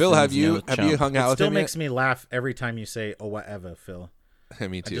 Mark Johnson. Phil, have you hung out It with still him makes me laugh every time you say "oh whatever," Phil. yet?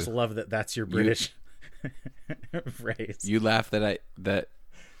 Me I too. just love that that's your British phrase. You laugh that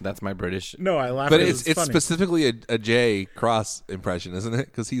That's my British. No, I laughed. But it's it's funny. specifically a Jay Cross impression, isn't it?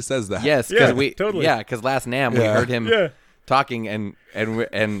 Because he says that. Yes, because Yeah, totally. because last NAMM we Yeah. heard him Yeah. talking, and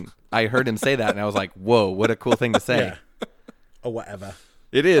I heard him say that, and I was like, "Whoa, what a cool thing to say!" Yeah. Oh, whatever.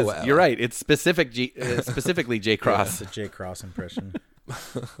 It is. Well. You're right. It's specifically J Yeah, Cross. it's a J Cross impression.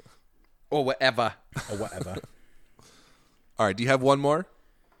 Or whatever. Oh, whatever. All right. Do you have one more?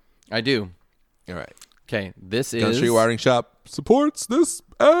 I do. All right. Okay, this Gun is Street Wiring Shop supports this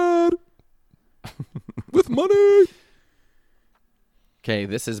ad with money. Okay,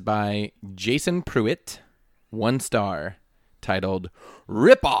 this is by Jason Pruitt, 1 star, titled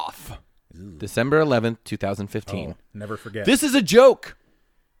 "Rip Off," December 11th, 2015. Oh, never forget. This is a joke!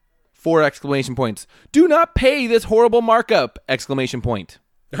 4 exclamation points. Do not pay this horrible markup! Exclamation point.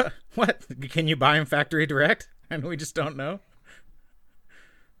 What? Can you buy them factory direct? And we just don't know.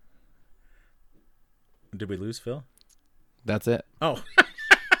 Did we lose Phil? That's it. Oh,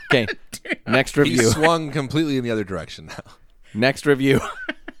 Okay, next He review. swung completely in the other direction now. Next review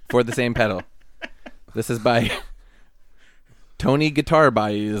for the same pedal. This is by Tony Guitar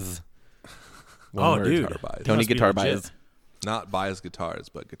Buys. oh, word, dude. Guitar buys. Tony Must be Guitar legit. Buys. Not buys guitars,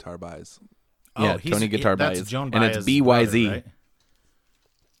 but guitar buys. Yeah, he's- Tony Guitar that's Buys. Joan And it's Baez's BYZ. brother, right?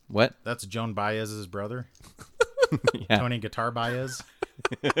 What? That's Joan Baez's brother. Yeah. Tony Guitar Baez.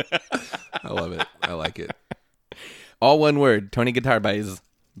 I love it. I like it. All one word. Tony Guitar Buys.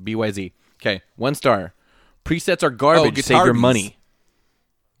 BYZ. Okay, 1 star. Presets are garbage. Guitar Save your Bees. money.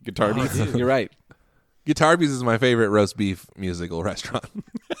 Guitar Bees. You're right. Guitar Bees is my favorite roast beef musical restaurant.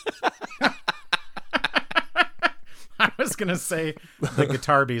 I was gonna say the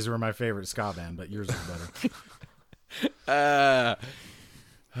Guitar Bees were my favorite ska band, but yours is better.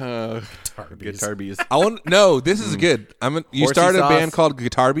 Guitar Bees. I want no. This is good. You Horsey start a sauce. band called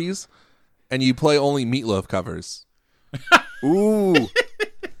Guitar Bees, and you play only Meatloaf covers. Ooh.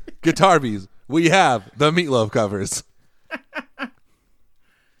 Guitar Bees. We have the Meatloaf covers.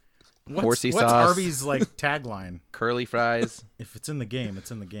 Horsey what's sauce. Arby's like tagline? Curly fries. If it's in the game,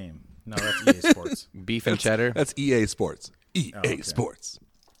 it's in the game. No, that's EA Sports. Beef and cheddar. That's EA Sports. EA okay. Sports.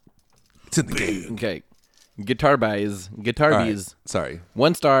 It's in the game. Okay. Guitar Buys. Guitar All right. Bees. Sorry.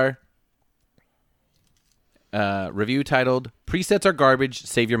 1 star. Review titled "Presets are garbage.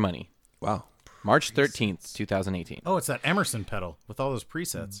 Save your money." Wow. March 13th, 2018. Oh, it's that Emerson pedal with all those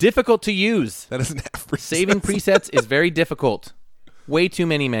presets. Difficult to use. That doesn't have presets. Saving presets is very difficult. Way too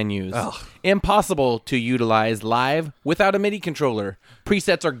many menus. Ugh. Impossible to utilize live without a MIDI controller.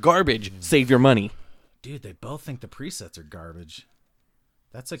 Presets are garbage. Save your money. Dude, they both think the presets are garbage.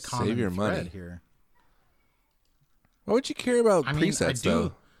 That's a Save common your thread money. here. Why would you care about I mean, presets,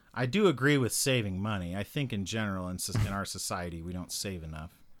 though? I do agree with saving money. I think in general in our society we don't save enough.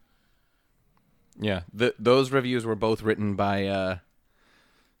 Yeah, those reviews were both written by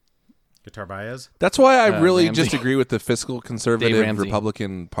Guitar Baez? That's why I really Ramsey. just agree with the fiscal conservative Ramsey.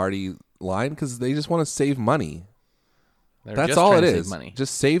 Republican Party line because they just want to save money. they're That's just all trying it to save is. money.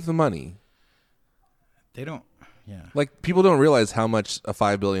 Just save the money. They don't. Yeah. Like people don't realize how much a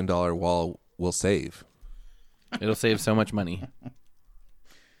 $5 billion wall will save. It'll save so much money.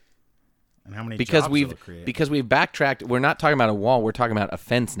 And how many because jobs we've it'll create. because we've backtracked. We're not talking about a wall. We're talking about a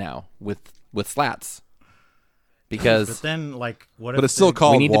fence now with slats. Because But then, like, what But if it's still they-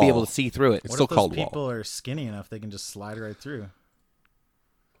 called we need to be wall. able to see through it. It's What still if those called people wall. are skinny enough they can just slide right through?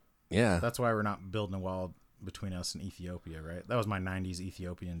 Yeah. That's why we're not building a wall between us and Ethiopia, right? That was my '90s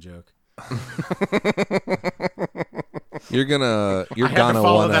Ethiopian joke. You're I had to gonna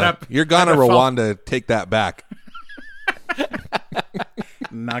follow that wanna up. you're I gonna had to follow- Rwanda take that back.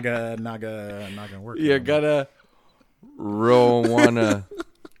 Naga work. You're gonna Rwanda.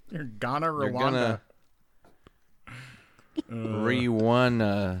 You're gonna You're Rwanda. gonna rewind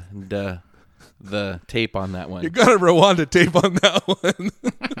the tape on that one. You're gonna Rwanda tape on that one.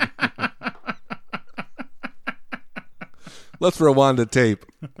 Let's Rwanda tape.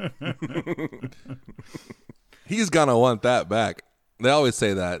 He's gonna want that back. They always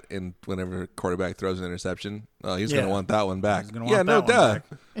say that in whenever a quarterback throws an interception. Oh, he's Yeah. gonna want that one back. He's gonna Yeah, want no that duh. one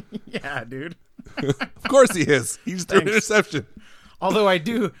back. Yeah, dude. Of course he is. He just threw an Thanks. interception. Although I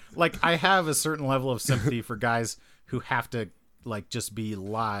do I have a certain level of sympathy for guys who have to just be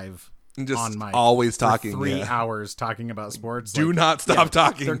live And just on mic, always for talking, 3 yeah. hours talking about sports. Do not stop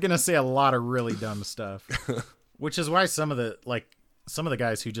talking. They're gonna say a lot of really dumb stuff, which is why some of the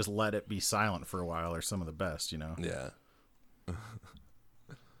guys who just let it be silent for a while are some of the best. You know. Yeah.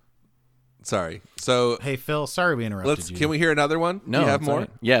 Sorry. So Hey Phil, sorry we interrupted you. can we hear another one? No, Do you have it's more? all right.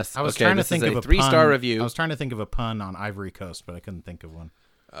 Yes. I was okay, trying to this think is of a 3-star pun. review. I was trying to think of a pun on Ivory Coast, but I couldn't think of one.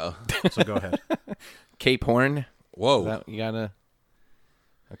 Oh. So go ahead. Cape Horn. Whoa. You gotta.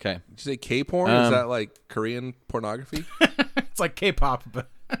 Okay. Did you say K-porn? Is that like Korean pornography? It's like K-pop, but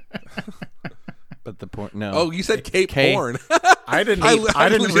But the porn. No. Oh, you said K-porn. I didn't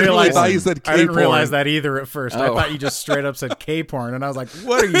legitimately realize thought you said I didn't K-porn. realize that either at first. I Oh. thought you just straight up said K-porn, and I was like,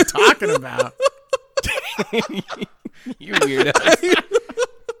 "What are you talking about?" You weirdo.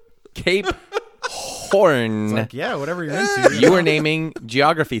 Cape Horn. Like, yeah, whatever you're into. You were naming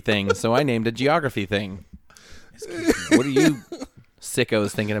geography things, so I named a geography thing. What are you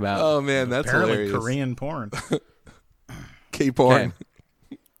sickos thinking about? Oh man, that's apparently hilarious. Korean porn. K-porn.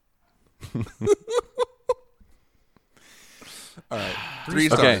 Okay. All right, 3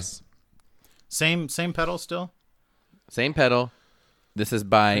 Okay. stars. Same pedal still. Same pedal. This is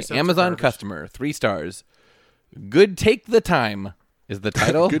by 3 cents of Amazon garbage. customer. 3 stars. Good Take the Time is the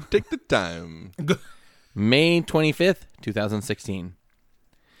title. Good, take the time. May 25th, 2016.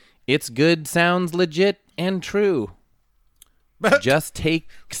 It's good, sounds legit and true. Just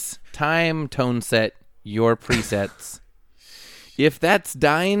takes time tone set your presets. If that's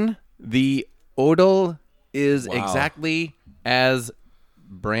dying, the odal is Wow. exactly as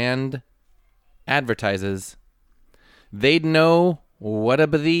brand advertises. They'd know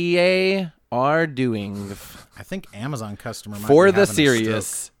what they are doing. I think Amazon customer might For be the having a stroke.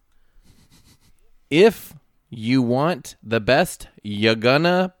 serious. If you want the best, you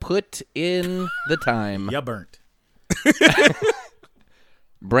gonna put in the time. Ya burnt.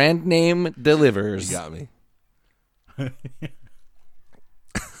 Brand name delivers. You got me.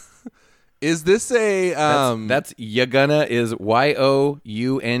 Is this a That's you gonna is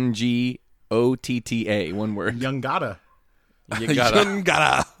YOUNGOTTA. One word. Young Gotta. You gotta. Young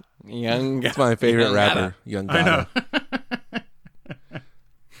Gotta? Young. That's my favorite Young rapper. Young I Gotta. know.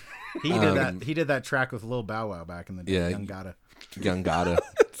 He did that. He did that track with Lil Bow Wow back in the day. Yeah. Young Gotta. Young Gotta.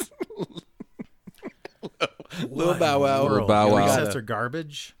 Lil Bow Wow. Lil Bow Your Wow. presets are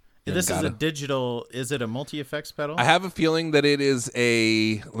garbage. This is Gotta. a digital. Is it a multi-effects pedal? I have a feeling that it is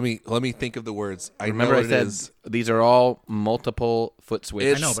a. Let me think of the words. I Remember know I what said it is. these are all multiple foot switch.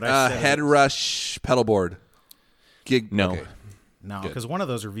 It's know, but I said head it. rush pedal board. Gig. No. Okay. No, because one of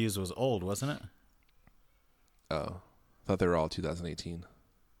those reviews was old, wasn't it? Oh, I thought they were all 2018.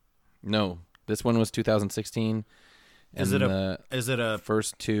 No. This one was 2016. Is and it the Is it a?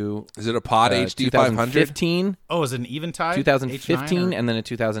 first two Is it a Pod HD 500? 2015, Oh, is it an Eventide? 2015 H9 or and then a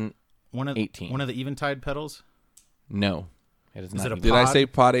 2000. one of 18. one of the Eventide pedals. No. It is not. it a even- Did I Pod? say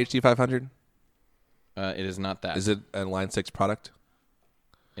Pod HD 500? it is not that. Is it a Line 6 product?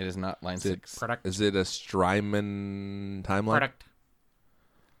 It is not line Is it, 6. Product. is it a Strymon timeline? Product.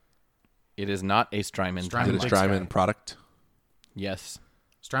 It is not a Strymon. Strymon Is it a Big Strymon Sky. product? Yes.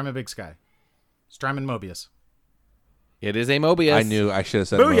 Strymon Big Sky. Strymon Mobius. It is a Mobius. I knew I should have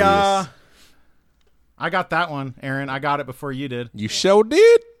said Booyah! Mobius. I got that one, Aaron. I got it before you did. You sure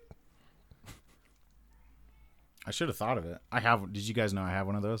did. I should have thought of it. I have. Did you guys know I have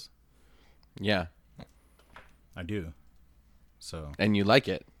one of those? Yeah. I do. So And you like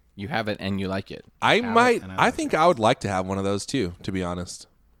it. You have it and you like it. I it, might. and I I like think I would like to have one of those too. To be honest.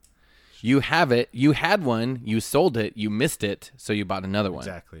 You have it. You had one. You sold it. You missed it. So you bought another one.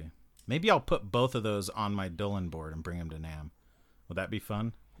 exactly. Maybe I'll put both of those on my Dylan board and bring them to NAMM. Would that be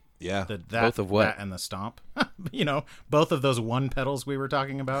fun? Yeah. That, Both of what? That and the stomp. Both of those one pedals we were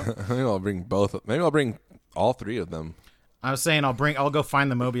talking about. Maybe I'll bring both. Maybe I'll bring all three of them. I was saying I'll go find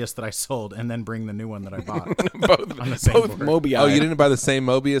the Mobius that I sold and then bring the new one that I bought. both on the same both board. Mobii. Oh, you didn't buy the same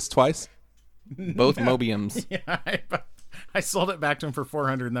Mobius twice? Both Mobiums. Yeah, I sold it back to him for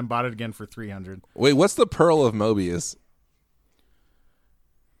 $400 and then bought it again for $300. Wait, what's the Pearl of Mobius?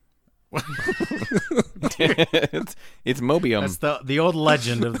 it's Mobium. That's the old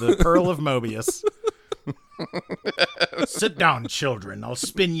legend of the Pearl of Mobius. Sit down, children. I'll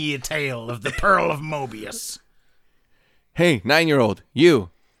spin ye a tale of the Pearl of Mobius. Hey, 9-year-old. You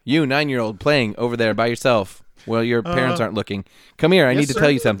 9-year-old playing over there by yourself while your parents aren't looking. Come here. I need to sir.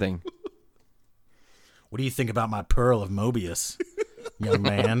 tell you something. What do you think about my Pearl of Mobius, young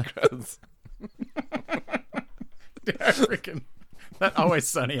man? Freaking that Always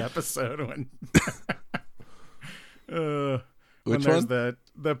Sunny episode when when Which there's one?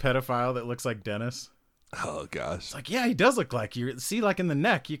 the pedophile that looks like Dennis. Oh gosh. It's like, yeah, he does look like you. See, like in the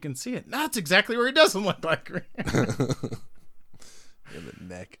neck, you can see it. No, that's exactly where he doesn't look like. In the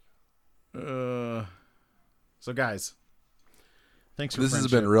neck. So, guys, thanks for This has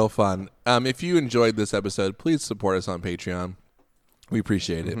friendship. been real fun. If you enjoyed this episode, please support us on Patreon. We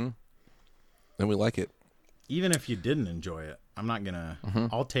appreciate it. And we like it. Even if you didn't enjoy it, I'm not gonna.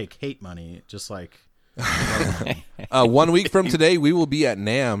 I'll take hate money, just like 1 week from today, we will be at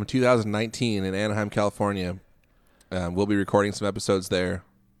NAMM 2019 in Anaheim, California. We'll be recording some episodes there.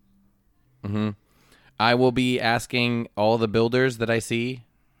 I will be asking all the builders that I see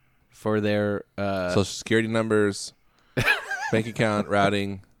for their Social security numbers, bank account,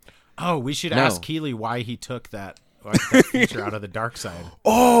 routing. Oh, we should No. ask Keeley why he took that feature out of the dark side.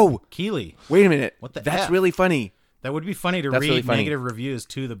 Oh, Keeley, wait a minute. What the That's F? really funny. that would be funny to That's read really funny. negative reviews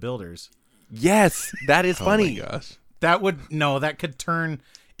to the builders. Yes, that is funny. Oh my gosh. That could turn.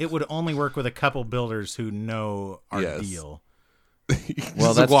 It would only work with a couple builders who know our Yes. deal. Well,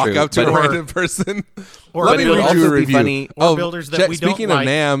 Just that's walk true, up to a but- random person. Or Let but me it would read also you a be review. funny- Or builders that we don't Speaking like. of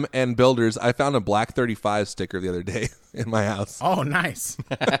NAM and builders, I found a Black 35 sticker the other day in my house. Oh, nice.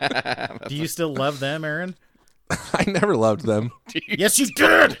 Do you still love them, Aaron? I never loved them. Yes, you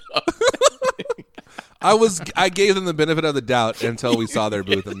did. I gave them the benefit of the doubt until we saw their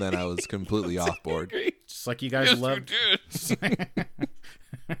booth, and then I was completely off board. Just like you guys loved. Just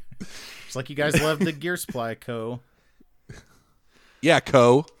like you guys loved the Gear Supply Co. Yeah,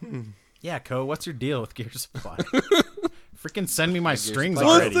 Co. Yeah, Co. What's your deal with Gear Supply? Freaking send me my strings What's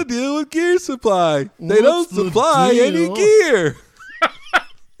already. the deal with Gear Supply? They don't What's the supply any deal? gear.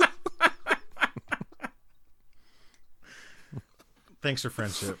 Thanks for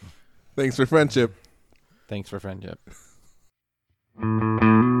friendship. Thanks for friendship. Thanks for friendship.